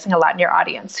probably I'm guessing a lot in your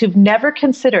audience who've never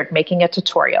considered making a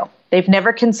tutorial. They've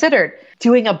never considered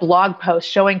doing a blog post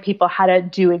showing people how to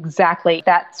do exactly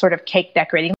that sort of cake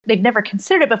decorating. They've never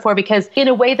considered it before because in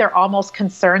a way they're almost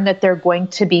concerned that they're going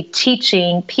to be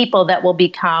teaching people that will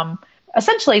become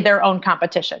essentially their own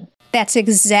competition. That's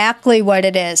exactly what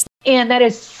it is. And that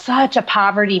is such a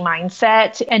poverty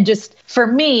mindset. And just for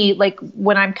me, like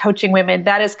when I'm coaching women,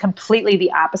 that is completely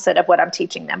the opposite of what I'm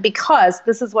teaching them, because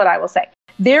this is what I will say.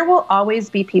 There will always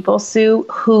be people, Sue,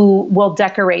 who will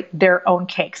decorate their own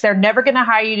cakes. They're never going to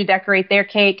hire you to decorate their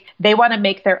cake. They want to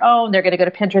make their own. They're going to go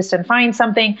to Pinterest and find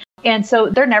something. And so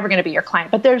they're never going to be your client.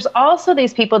 But there's also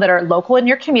these people that are local in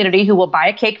your community who will buy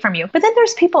a cake from you. But then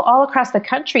there's people all across the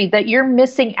country that you're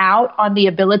missing out on the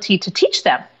ability to teach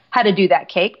them how to do that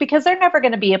cake because they're never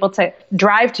going to be able to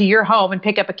drive to your home and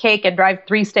pick up a cake and drive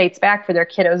 3 states back for their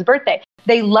kiddo's birthday.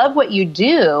 They love what you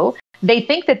do. They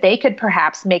think that they could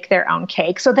perhaps make their own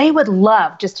cake. So they would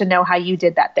love just to know how you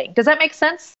did that thing. Does that make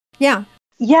sense? Yeah.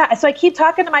 Yeah. So I keep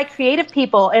talking to my creative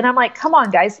people and I'm like, come on,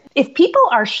 guys. If people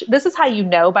are, this is how you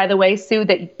know, by the way, Sue,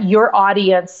 that your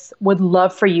audience would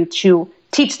love for you to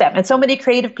teach them. And so many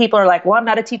creative people are like, well, I'm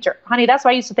not a teacher. Honey, that's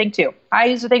what I used to think too.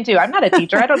 I'm not a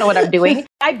teacher. I don't know what I'm doing.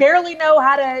 I barely know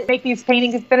how to make these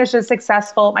painting finishes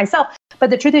successful myself. But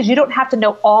the truth is you don't have to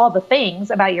know all the things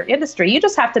about your industry. You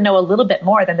just have to know a little bit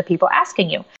more than the people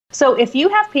asking you. So if you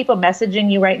have people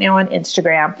messaging you right now on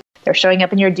Instagram, they're showing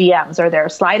up in your DMs or they're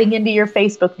sliding into your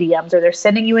Facebook DMs or they're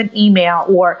sending you an email,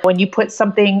 or when you put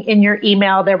something in your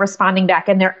email, they're responding back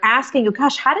and they're asking you,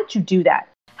 gosh, how did you do that?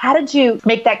 How did you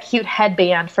make that cute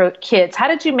headband for kids? How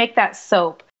did you make that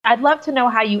soap? I'd love to know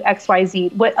how you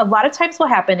XYZ. What a lot of times will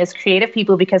happen is creative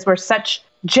people, because we're such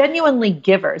genuinely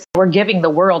givers, we're giving the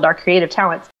world our creative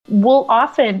talents, we'll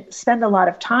often spend a lot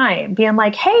of time being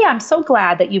like, hey, I'm so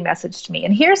glad that you messaged me.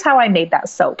 And here's how I made that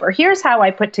soap, or here's how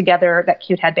I put together that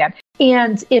cute headband.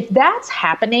 And if that's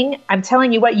happening, I'm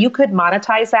telling you what, you could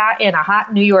monetize that in a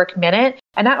hot New York minute.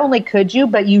 And not only could you,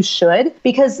 but you should,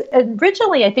 because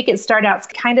originally I think it started out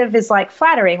kind of as like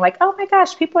flattering, like, oh my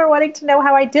gosh, people are wanting to know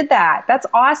how I did that. That's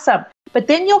awesome. But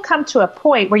then you'll come to a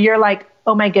point where you're like,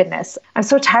 oh my goodness, I'm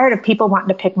so tired of people wanting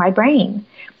to pick my brain.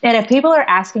 And if people are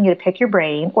asking you to pick your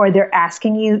brain, or they're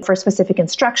asking you for specific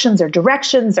instructions or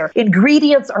directions or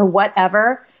ingredients or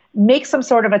whatever, make some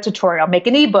sort of a tutorial, make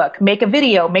an ebook, make a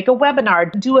video, make a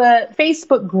webinar, do a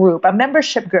Facebook group, a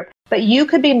membership group. But you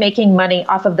could be making money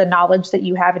off of the knowledge that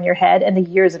you have in your head and the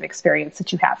years of experience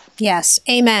that you have. Yes.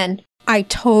 Amen. I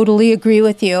totally agree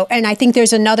with you. And I think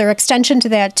there's another extension to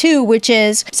that too, which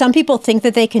is some people think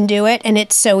that they can do it and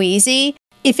it's so easy.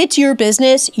 If it's your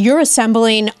business, you're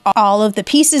assembling all of the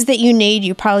pieces that you need.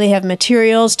 You probably have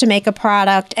materials to make a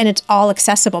product, and it's all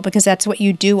accessible because that's what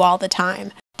you do all the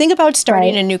time. Think about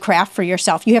starting a new craft for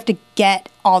yourself. You have to get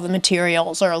all the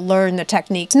materials or learn the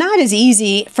techniques. Not as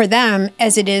easy for them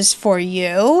as it is for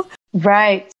you.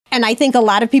 Right. And I think a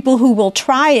lot of people who will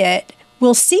try it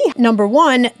will see, number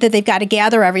one, that they've got to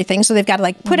gather everything. So they've got to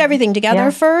like put everything together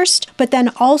first, but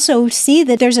then also see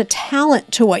that there's a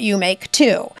talent to what you make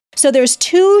too. So there's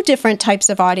 2 different types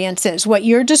of audiences, what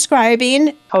you're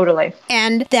describing. Totally.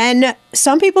 And then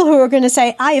some people who are going to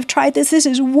say, I have tried this. This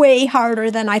is way harder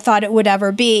than I thought it would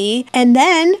ever be. And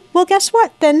then, well, guess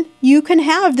what? Then you can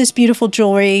have this beautiful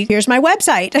jewelry. Here's my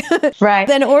website. Right.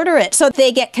 Then order it. So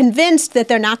they get convinced that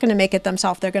they're not going to make it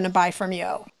themselves. They're going to buy from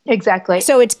you. Exactly.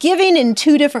 So it's giving in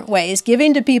 2 different ways.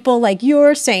 Giving to people like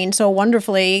you're saying so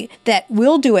wonderfully that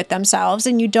will do it themselves,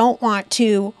 and you don't want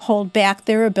to hold back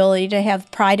their ability to have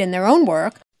pride in their own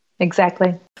work.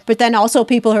 Exactly. But then also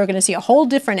people who are going to see a whole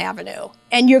different avenue,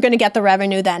 and you're going to get the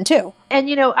revenue then too. And,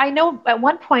 I know at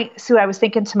one point, Sue, I was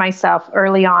thinking to myself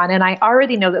early on, and I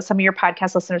already know that some of your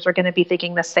podcast listeners are going to be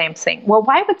thinking the same thing. Well,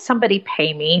 why would somebody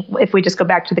pay me, if we just go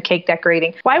back to the cake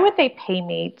decorating, why would they pay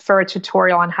me for a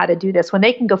tutorial on how to do this when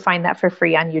they can go find that for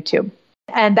free on YouTube?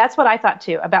 And that's what I thought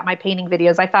too about my painting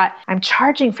videos. I thought, I'm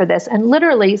charging for this. And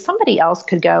literally somebody else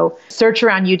could go search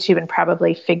around YouTube and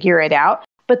probably figure it out.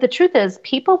 But the truth is,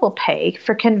 people will pay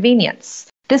for convenience.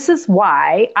 This is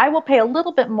why I will pay a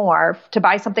little bit more to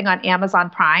buy something on Amazon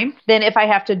Prime than if I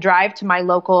have to drive to my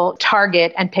local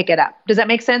Target and pick it up. Does that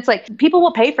make sense? Like, people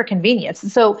will pay for convenience.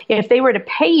 So if they were to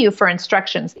pay you for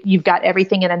instructions, you've got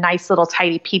everything in a nice little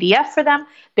tidy PDF for them.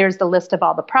 There's the list of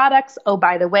all the products. Oh,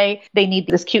 by the way, they need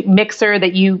this cute mixer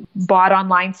that you bought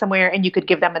online somewhere, and you could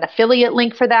give them an affiliate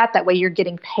link for that. That way you're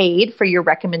getting paid for your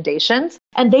recommendations.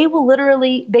 And they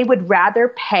would rather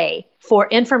pay for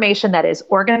information that is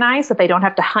organized, that they don't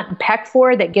have to hunt and peck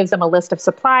for, that gives them a list of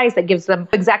supplies, that gives them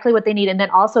exactly what they need. And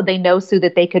then also they know, Sue,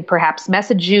 that they could perhaps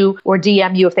message you or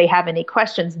DM you if they have any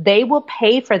questions. They will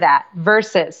pay for that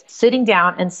versus sitting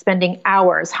down and spending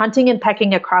hours hunting and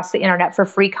pecking across the internet for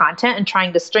free content and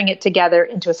trying to string it together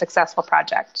into a successful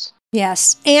project.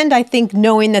 Yes. And I think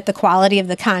knowing that the quality of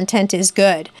the content is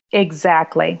good.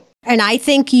 Exactly. And I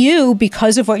think you,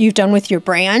 because of what you've done with your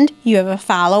brand, you have a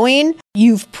following,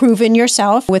 you've proven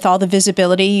yourself with all the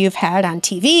visibility you've had on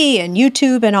TV and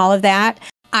YouTube and all of that.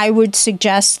 I would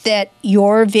suggest that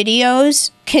your videos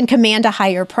can command a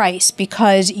higher price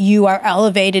because you are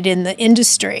elevated in the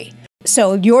industry.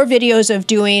 So your videos of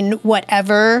doing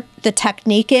whatever the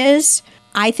technique is,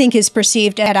 I think is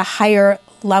perceived at a higher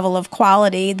level of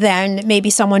quality than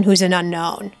maybe someone who's an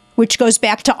unknown. Which goes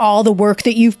back to all the work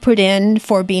that you've put in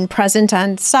for being present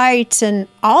on sites and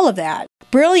all of that.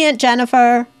 Brilliant,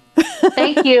 Jennifer.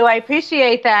 Thank you. I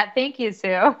appreciate that. Thank you,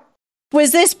 Sue.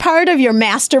 Was this part of your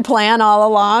master plan all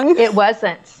along? It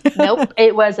wasn't. Nope,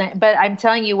 it wasn't. But I'm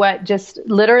telling you what, just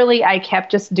literally, I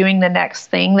kept just doing the next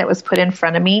thing that was put in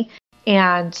front of me.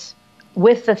 And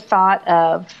with the thought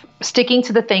of sticking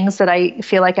to the things that I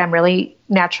feel like I'm really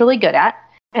naturally good at,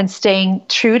 and staying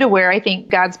true to where I think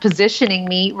God's positioning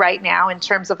me right now in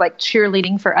terms of like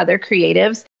cheerleading for other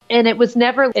creatives. And it was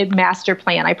never a master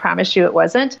plan. I promise you it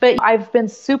wasn't. But I've been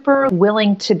super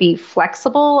willing to be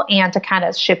flexible and to kind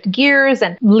of shift gears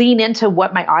and lean into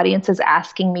what my audience is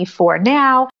asking me for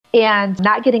now and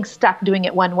not getting stuck doing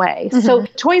it one way. Mm-hmm. So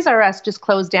Toys R Us just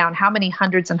closed down how many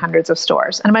hundreds and hundreds of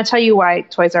stores? And I'm going to tell you why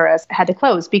Toys R Us had to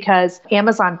close, because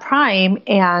Amazon Prime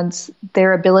and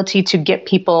their ability to get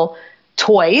people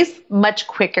toys much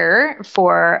quicker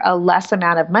for a less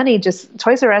amount of money, just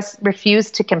Toys R Us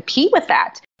refused to compete with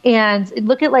that. And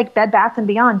look at like Bed Bath &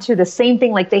 Beyond too, the same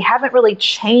thing. Like, they haven't really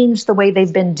changed the way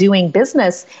they've been doing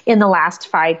business in the last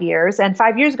 5 years. And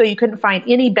 5 years ago, you couldn't find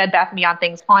any Bed Bath & Beyond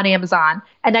things on Amazon.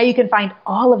 And now you can find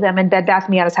all of them, and Bed Bath &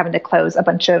 Beyond is having to close a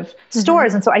bunch of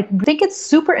stores. And so I think it's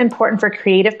super important for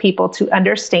creative people to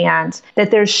understand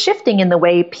that there's shifting in the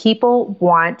way people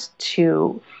want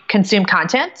to consume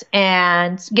content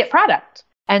and get product.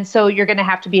 And so you're going to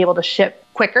have to be able to ship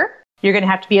quicker. You're going to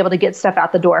have to be able to get stuff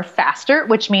out the door faster,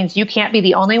 which means you can't be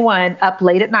the only one up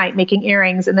late at night making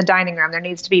earrings in the dining room. There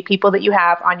needs to be people that you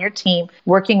have on your team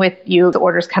working with you. The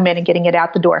orders come in and getting it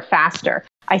out the door faster.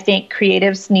 I think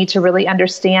creatives need to really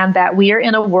understand that we are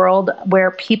in a world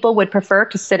where people would prefer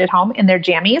to sit at home in their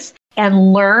jammies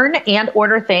and learn and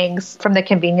order things from the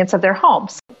convenience of their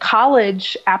homes.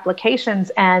 College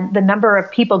applications and the number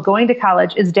of people going to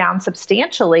college is down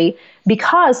substantially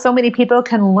because so many people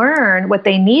can learn what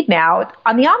they need now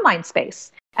on the online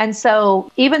space. And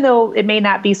so even though it may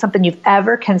not be something you've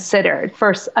ever considered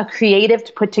for a creative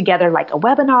to put together like a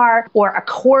webinar or a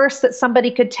course that somebody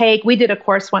could take. We did a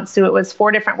course once, Sue. It was 4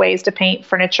 different ways to paint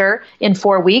furniture in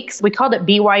 4 weeks. We called it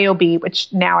BYOB,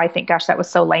 which now I think, gosh, that was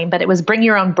so lame, but it was bring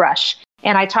your own brush.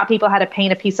 And I taught people how to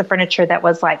paint a piece of furniture that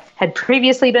was like, had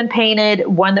previously been painted,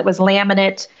 one that was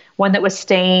laminate, one that was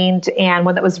stained, and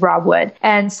one that was raw wood.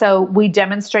 And so we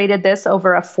demonstrated this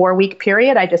over a 4-week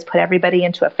period. I just put everybody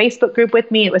into a Facebook group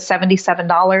with me. It was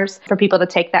 $77 for people to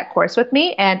take that course with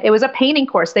me. And it was a painting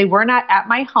course. They were not at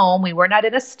my home. We were not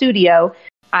in a studio.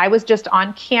 I was just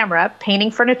on camera painting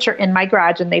furniture in my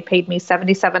garage, and they paid me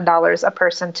 $77 a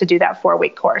person to do that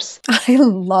 4-week course. I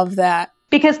love that.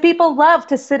 Because people love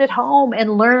to sit at home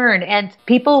and learn, and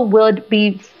people would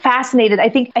be fascinated. I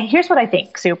think, here's what I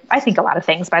think, Sue. I think a lot of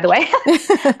things, by the way.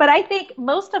 But I think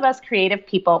most of us creative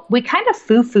people, we kind of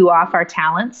foo-foo off our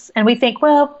talents. And we think,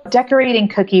 well, decorating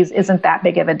cookies isn't that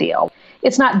big of a deal.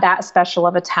 it's not that special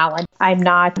of a talent. I'm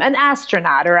not an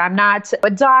astronaut or I'm not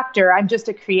a doctor. I'm just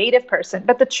a creative person.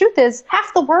 But the truth is,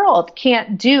 half the world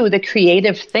can't do the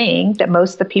creative thing that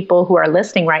most of the people who are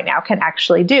listening right now can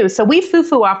actually do. So we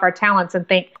foo-foo off our talents and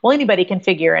think, well, anybody can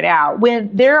figure it out.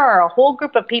 When there are a whole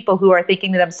group of people who are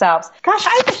thinking to themselves, gosh,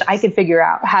 I wish I could figure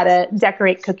out how to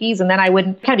decorate cookies and then I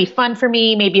wouldn't kind of be fun for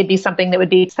me. Maybe it'd be something that would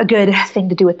be a good thing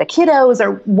to do with the kiddos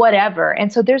or whatever.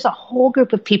 And so there's a whole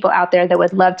group of people out there that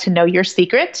would love to know your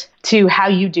secret to how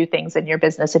you do things in your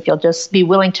business if you'll just be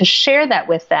willing to share that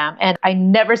with them. And I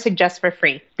never suggest for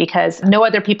free because no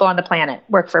other people on the planet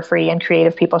work for free and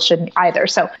creative people shouldn't either.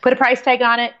 So put a price tag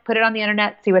on it, put it on the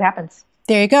internet, see what happens.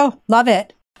 There you go. Love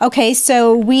it. Okay,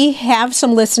 so we have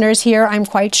some listeners here, I'm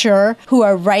quite sure, who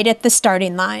are right at the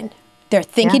starting line. They're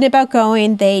thinking about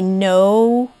going. They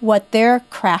know what their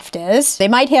craft is. They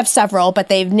might have several, but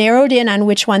they've narrowed in on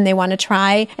which one they want to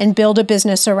try and build a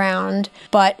business around,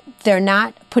 but they're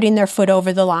not putting their foot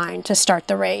over the line to start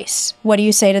the race. What do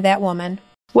you say to that woman?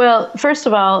 Well, first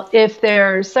of all, if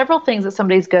there's several things that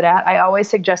somebody's good at, I always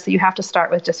suggest that you have to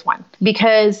start with just one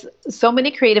because so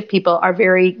many creative people are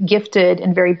very gifted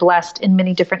and very blessed in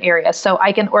many different areas. So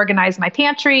I can organize my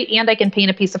pantry and I can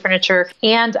paint a piece of furniture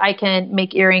and I can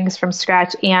make earrings from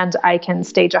scratch and I can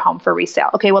stage a home for resale.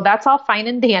 Okay, well, that's all fine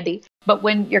and dandy. But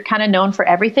when you're kind of known for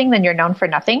everything, then you're known for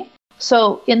nothing.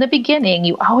 So in the beginning,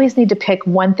 you always need to pick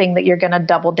one thing that you're going to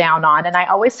double down on. And I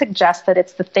always suggest that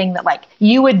it's the thing that like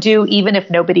you would do even if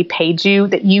nobody paid you,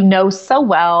 that you know so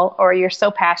well or you're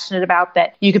so passionate about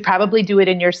that you could probably do it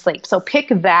in your sleep. So pick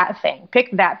that thing.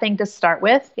 Pick that thing to start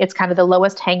with. It's kind of the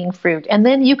lowest hanging fruit. And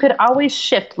then you could always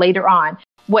shift later on.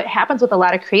 What happens with a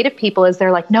lot of creative people is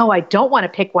they're like, no, I don't want to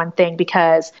pick one thing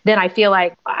because then I feel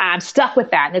like I'm stuck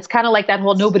with that. And it's kind of like that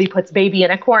whole nobody puts baby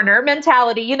in a corner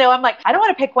mentality. You know, I'm like, I don't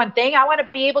want to pick one thing. I want to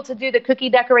be able to do the cookie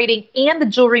decorating and the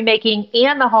jewelry making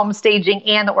and the home staging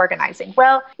and the organizing.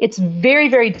 Well, it's very,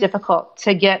 very difficult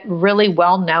to get really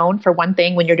well known for one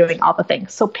thing when you're doing all the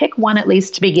things. So pick one at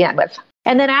least to begin with.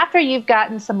 And then after you've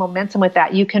gotten some momentum with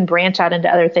that, you can branch out into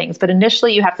other things. But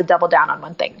initially, you have to double down on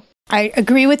one thing. I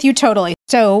agree with you totally.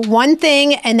 So one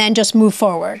thing and then just move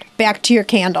forward back to your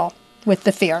candle with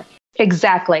the fear.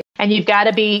 Exactly. And you've got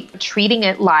to be treating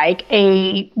it like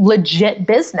a legit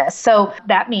business. So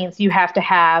that means you have to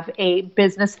have a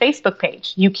business Facebook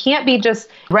page. You can't be just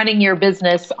running your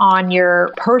business on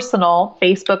your personal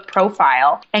Facebook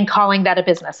profile and calling that a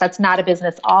business. That's not a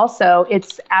business. Also,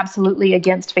 it's absolutely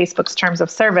against Facebook's terms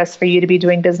of service for you to be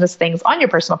doing business things on your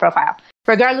personal profile.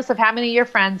 Regardless of how many of your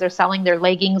friends are selling their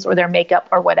leggings or their makeup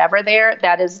or whatever there,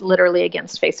 that is literally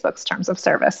against Facebook's terms of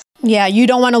service. Yeah, you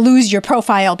don't want to lose your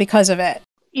profile because of it.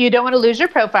 You don't want to lose your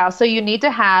profile. So you need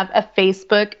to have a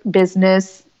Facebook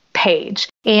business page.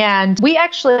 And we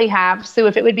actually have, Sue,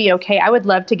 if it would be okay, I would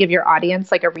love to give your audience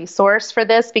like a resource for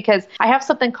this because I have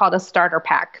something called a starter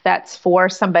pack that's for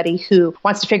somebody who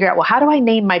wants to figure out, well, how do I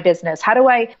name my business? How do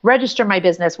I register my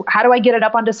business? How do I get it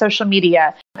up onto social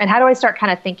media? And how do I start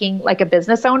kind of thinking like a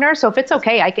business owner? So if it's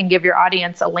okay, I can give your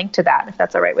audience a link to that if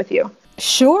that's all right with you.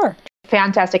 Sure.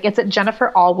 Fantastic. It's at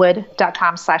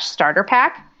jenniferallwood.com/starter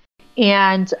pack.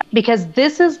 And because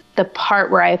this is the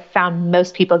part where I found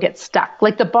most people get stuck.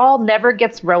 Like the ball never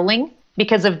gets rolling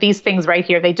because of these things right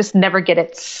here. They just never get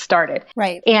it started.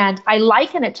 Right. And I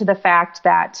liken it to the fact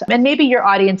that, and maybe your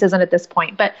audience isn't at this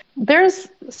point, but there's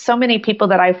so many people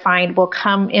that I find will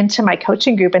come into my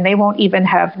coaching group and they won't even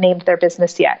have named their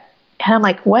business yet. And I'm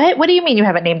like, what? What do you mean you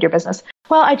haven't named your business?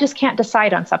 Well, I just can't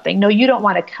decide on something. No, you don't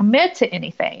want to commit to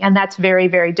anything. And that's very,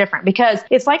 very different because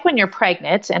it's like when you're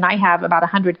pregnant, and I have about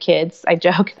 100 kids. I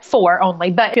joke 4 only,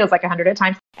 but it feels like 100 at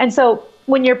times. And so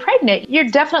when you're pregnant, you're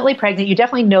definitely pregnant. You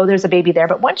definitely know there's a baby there.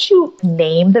 But once you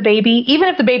name the baby, even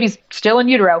if the baby's still in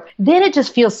utero, then it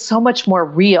just feels so much more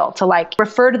real to like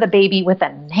refer to the baby with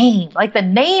a name. Like the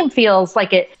name feels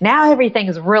like it. Now everything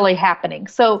is really happening.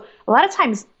 So a lot of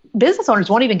times business owners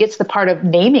won't even get to the part of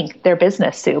naming their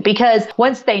business, Sue, because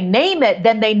once they name it,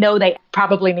 then they know they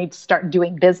probably need to start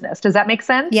doing business. Does that make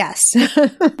sense? Yes.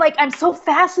 Like, I'm so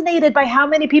fascinated by how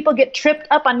many people get tripped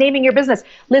up on naming your business.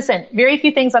 Listen, very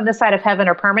few things on this side of heaven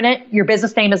are permanent. Your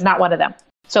business name is not one of them.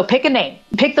 So pick a name.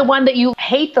 Pick the one that you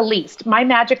hate the least. My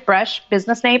Magic Brush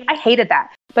business name, I hated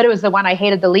that, but it was the one I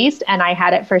hated the least, and I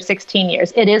had it for 16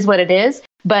 years. It is what it is.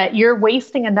 But you're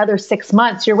wasting another 6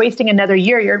 months. You're wasting another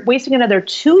year. You're wasting another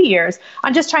 2 years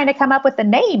on just trying to come up with the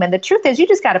name. And the truth is, you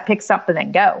just got to pick something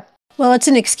and go. Well, it's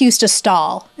an excuse to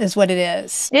stall is what it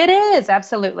is. It is.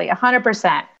 Absolutely.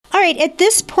 100%. All right. At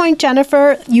this point,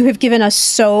 Jennifer, you have given us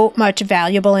so much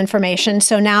valuable information.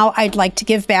 So now I'd like to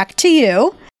give back to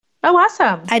you. Oh,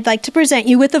 awesome. I'd like to present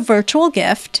you with a virtual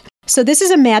gift. So this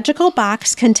is a magical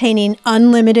box containing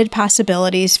unlimited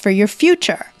possibilities for your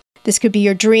future. This could be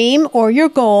your dream or your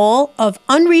goal of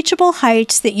unreachable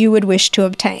heights that you would wish to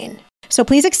obtain. So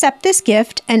please accept this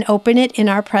gift and open it in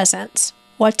our presence.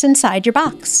 What's inside your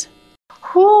box?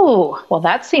 Ooh, well,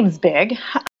 that seems big.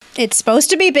 It's supposed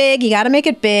to be big. You got to make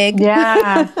it big.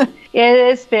 Yeah, it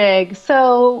is big.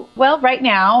 So, well, right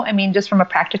now, I mean, just from a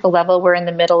practical level, we're in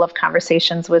the middle of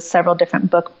conversations with several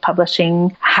different book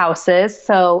publishing houses.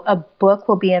 So a book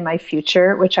will be in my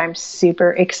future, which I'm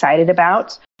super excited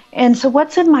about. And so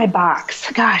what's in my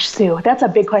box? Gosh, Sue, that's a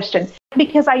big question.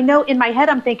 Because I know in my head,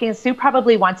 I'm thinking Sue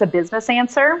probably wants a business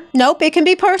answer. Nope, it can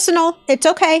be personal. It's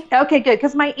okay. Okay, good.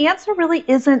 Because my answer really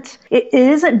isn't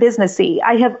businessy.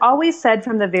 I have always said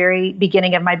from the very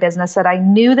beginning of my business that I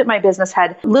knew that my business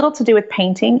had little to do with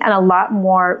painting and a lot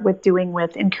more with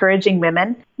encouraging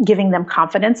women, giving them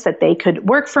confidence that they could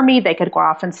work for me, they could go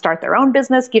off and start their own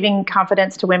business, giving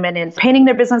confidence to women in painting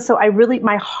their business. So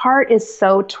my heart is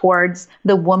so towards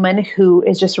the woman who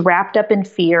is just wrapped up in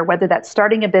fear, whether that's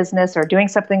starting a business or doing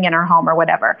something in her home or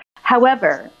whatever.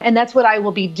 However, and that's what I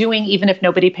will be doing even if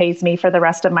nobody pays me for the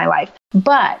rest of my life.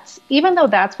 But even though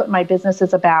that's what my business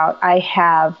is about, I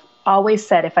have always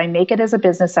said if I make it as a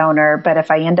business owner, but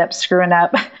if I end up screwing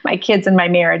up my kids and my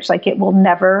marriage, like it will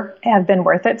never have been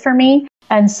worth it for me.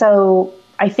 And so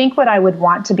I think what I would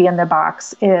want to be in the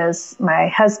box is my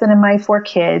husband and my 4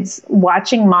 kids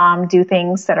watching mom do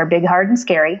things that are big, hard, and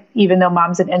scary, even though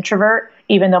mom's an introvert,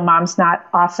 even though mom's not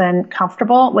often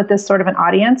comfortable with this sort of an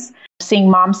audience.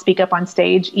 Seeing mom speak up on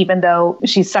stage, even though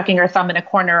she's sucking her thumb in a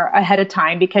corner ahead of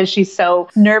time because she's so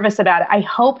nervous about it. I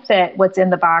hope that what's in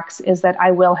the box is that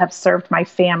I will have served my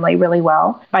family really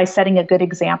well by setting a good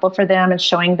example for them and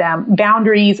showing them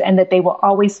boundaries, and that they will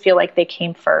always feel like they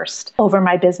came first over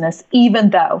my business, even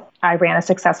though I ran a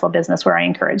successful business where I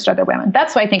encouraged other women.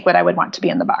 That's what I would want to be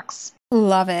in the box.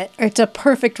 Love it. It's a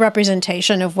perfect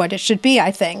representation of what it should be, I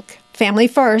think. Family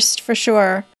first, for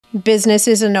sure. Business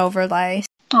is an overlay.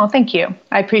 Oh, thank you.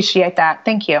 I appreciate that.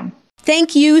 Thank you.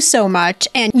 Thank you so much.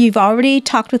 And you've already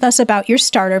talked with us about your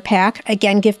starter pack.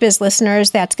 Again, GiftBiz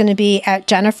listeners, that's going to be at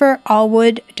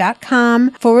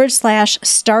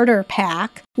jenniferallwood.com/starter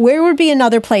pack. Where would be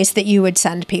another place that you would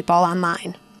send people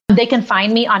online? They can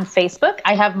find me on Facebook.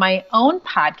 I have my own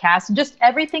podcast. Just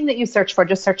everything that you search for,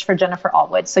 just search for Jennifer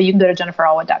Allwood. So you can go to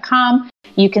jenniferallwood.com.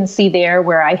 You can see there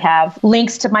where I have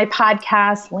links to my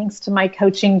podcast, links to my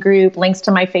coaching group, links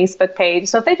to my Facebook page.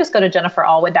 So if they just go to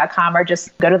jenniferallwood.com or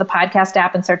just go to the podcast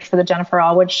app and search for The Jennifer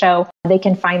Allwood Show, they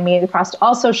can find me across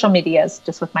all social medias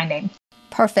just with my name.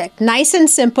 Perfect. Nice and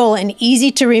simple and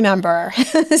easy to remember.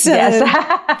 So yes.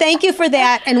 Thank you for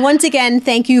that. And once again,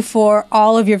 thank you for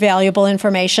all of your valuable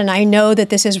information. I know that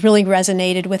this has really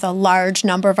resonated with a large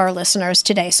number of our listeners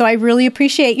today. So I really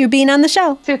appreciate you being on the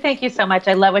show. Sue, thank you so much.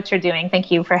 I love what you're doing.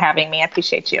 Thank you for having me. I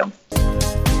appreciate you.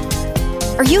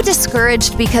 Are you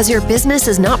discouraged because your business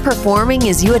is not performing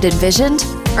as you had envisioned?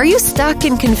 Are you stuck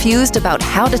and confused about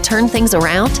how to turn things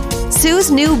around?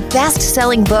 Sue's new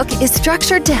best-selling book is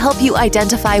structured to help you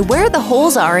identify where the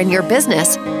holes are in your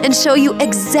business and show you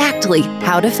exactly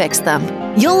how to fix them.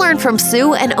 You'll learn from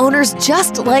Sue and owners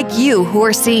just like you who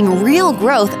are seeing real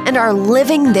growth and are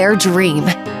living their dream.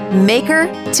 Maker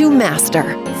to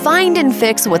master. Find and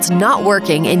fix what's not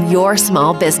working in your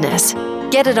small business.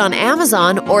 Get it on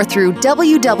Amazon or through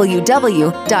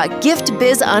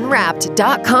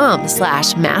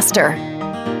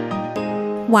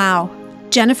www.giftbizunwrapped.com/master. Wow.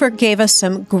 Jennifer gave us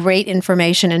some great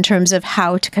information in terms of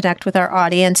how to connect with our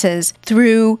audiences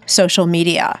through social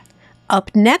media.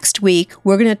 Up next week,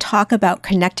 we're going to talk about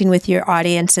connecting with your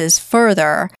audiences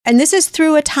further. And this is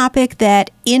through a topic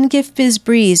that in GiftBiz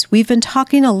Breeze, we've been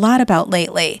talking a lot about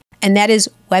lately, and that is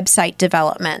website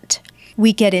development.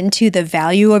 We get into the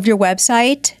value of your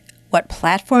website, what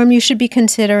platform you should be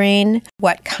considering,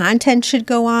 what content should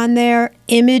go on there,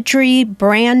 imagery,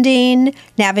 branding,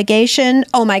 navigation.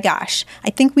 Oh my gosh, I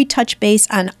think we touch base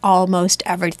on almost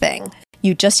everything.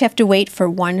 You just have to wait for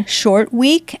one short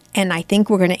week, and I think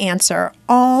we're going to answer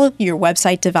all your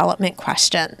website development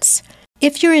questions.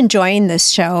 If you're enjoying this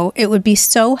show, it would be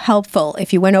so helpful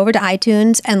if you went over to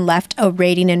iTunes and left a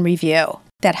rating and review.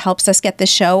 That helps us get the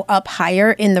show up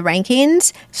higher in the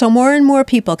rankings so more and more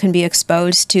people can be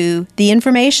exposed to the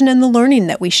information and the learning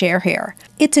that we share here.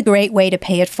 It's a great way to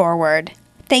pay it forward.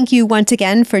 Thank you once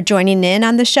again for joining in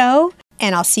on the show,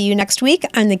 and I'll see you next week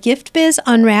on the GiftBiz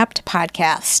Unwrapped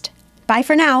podcast. Bye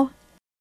for now.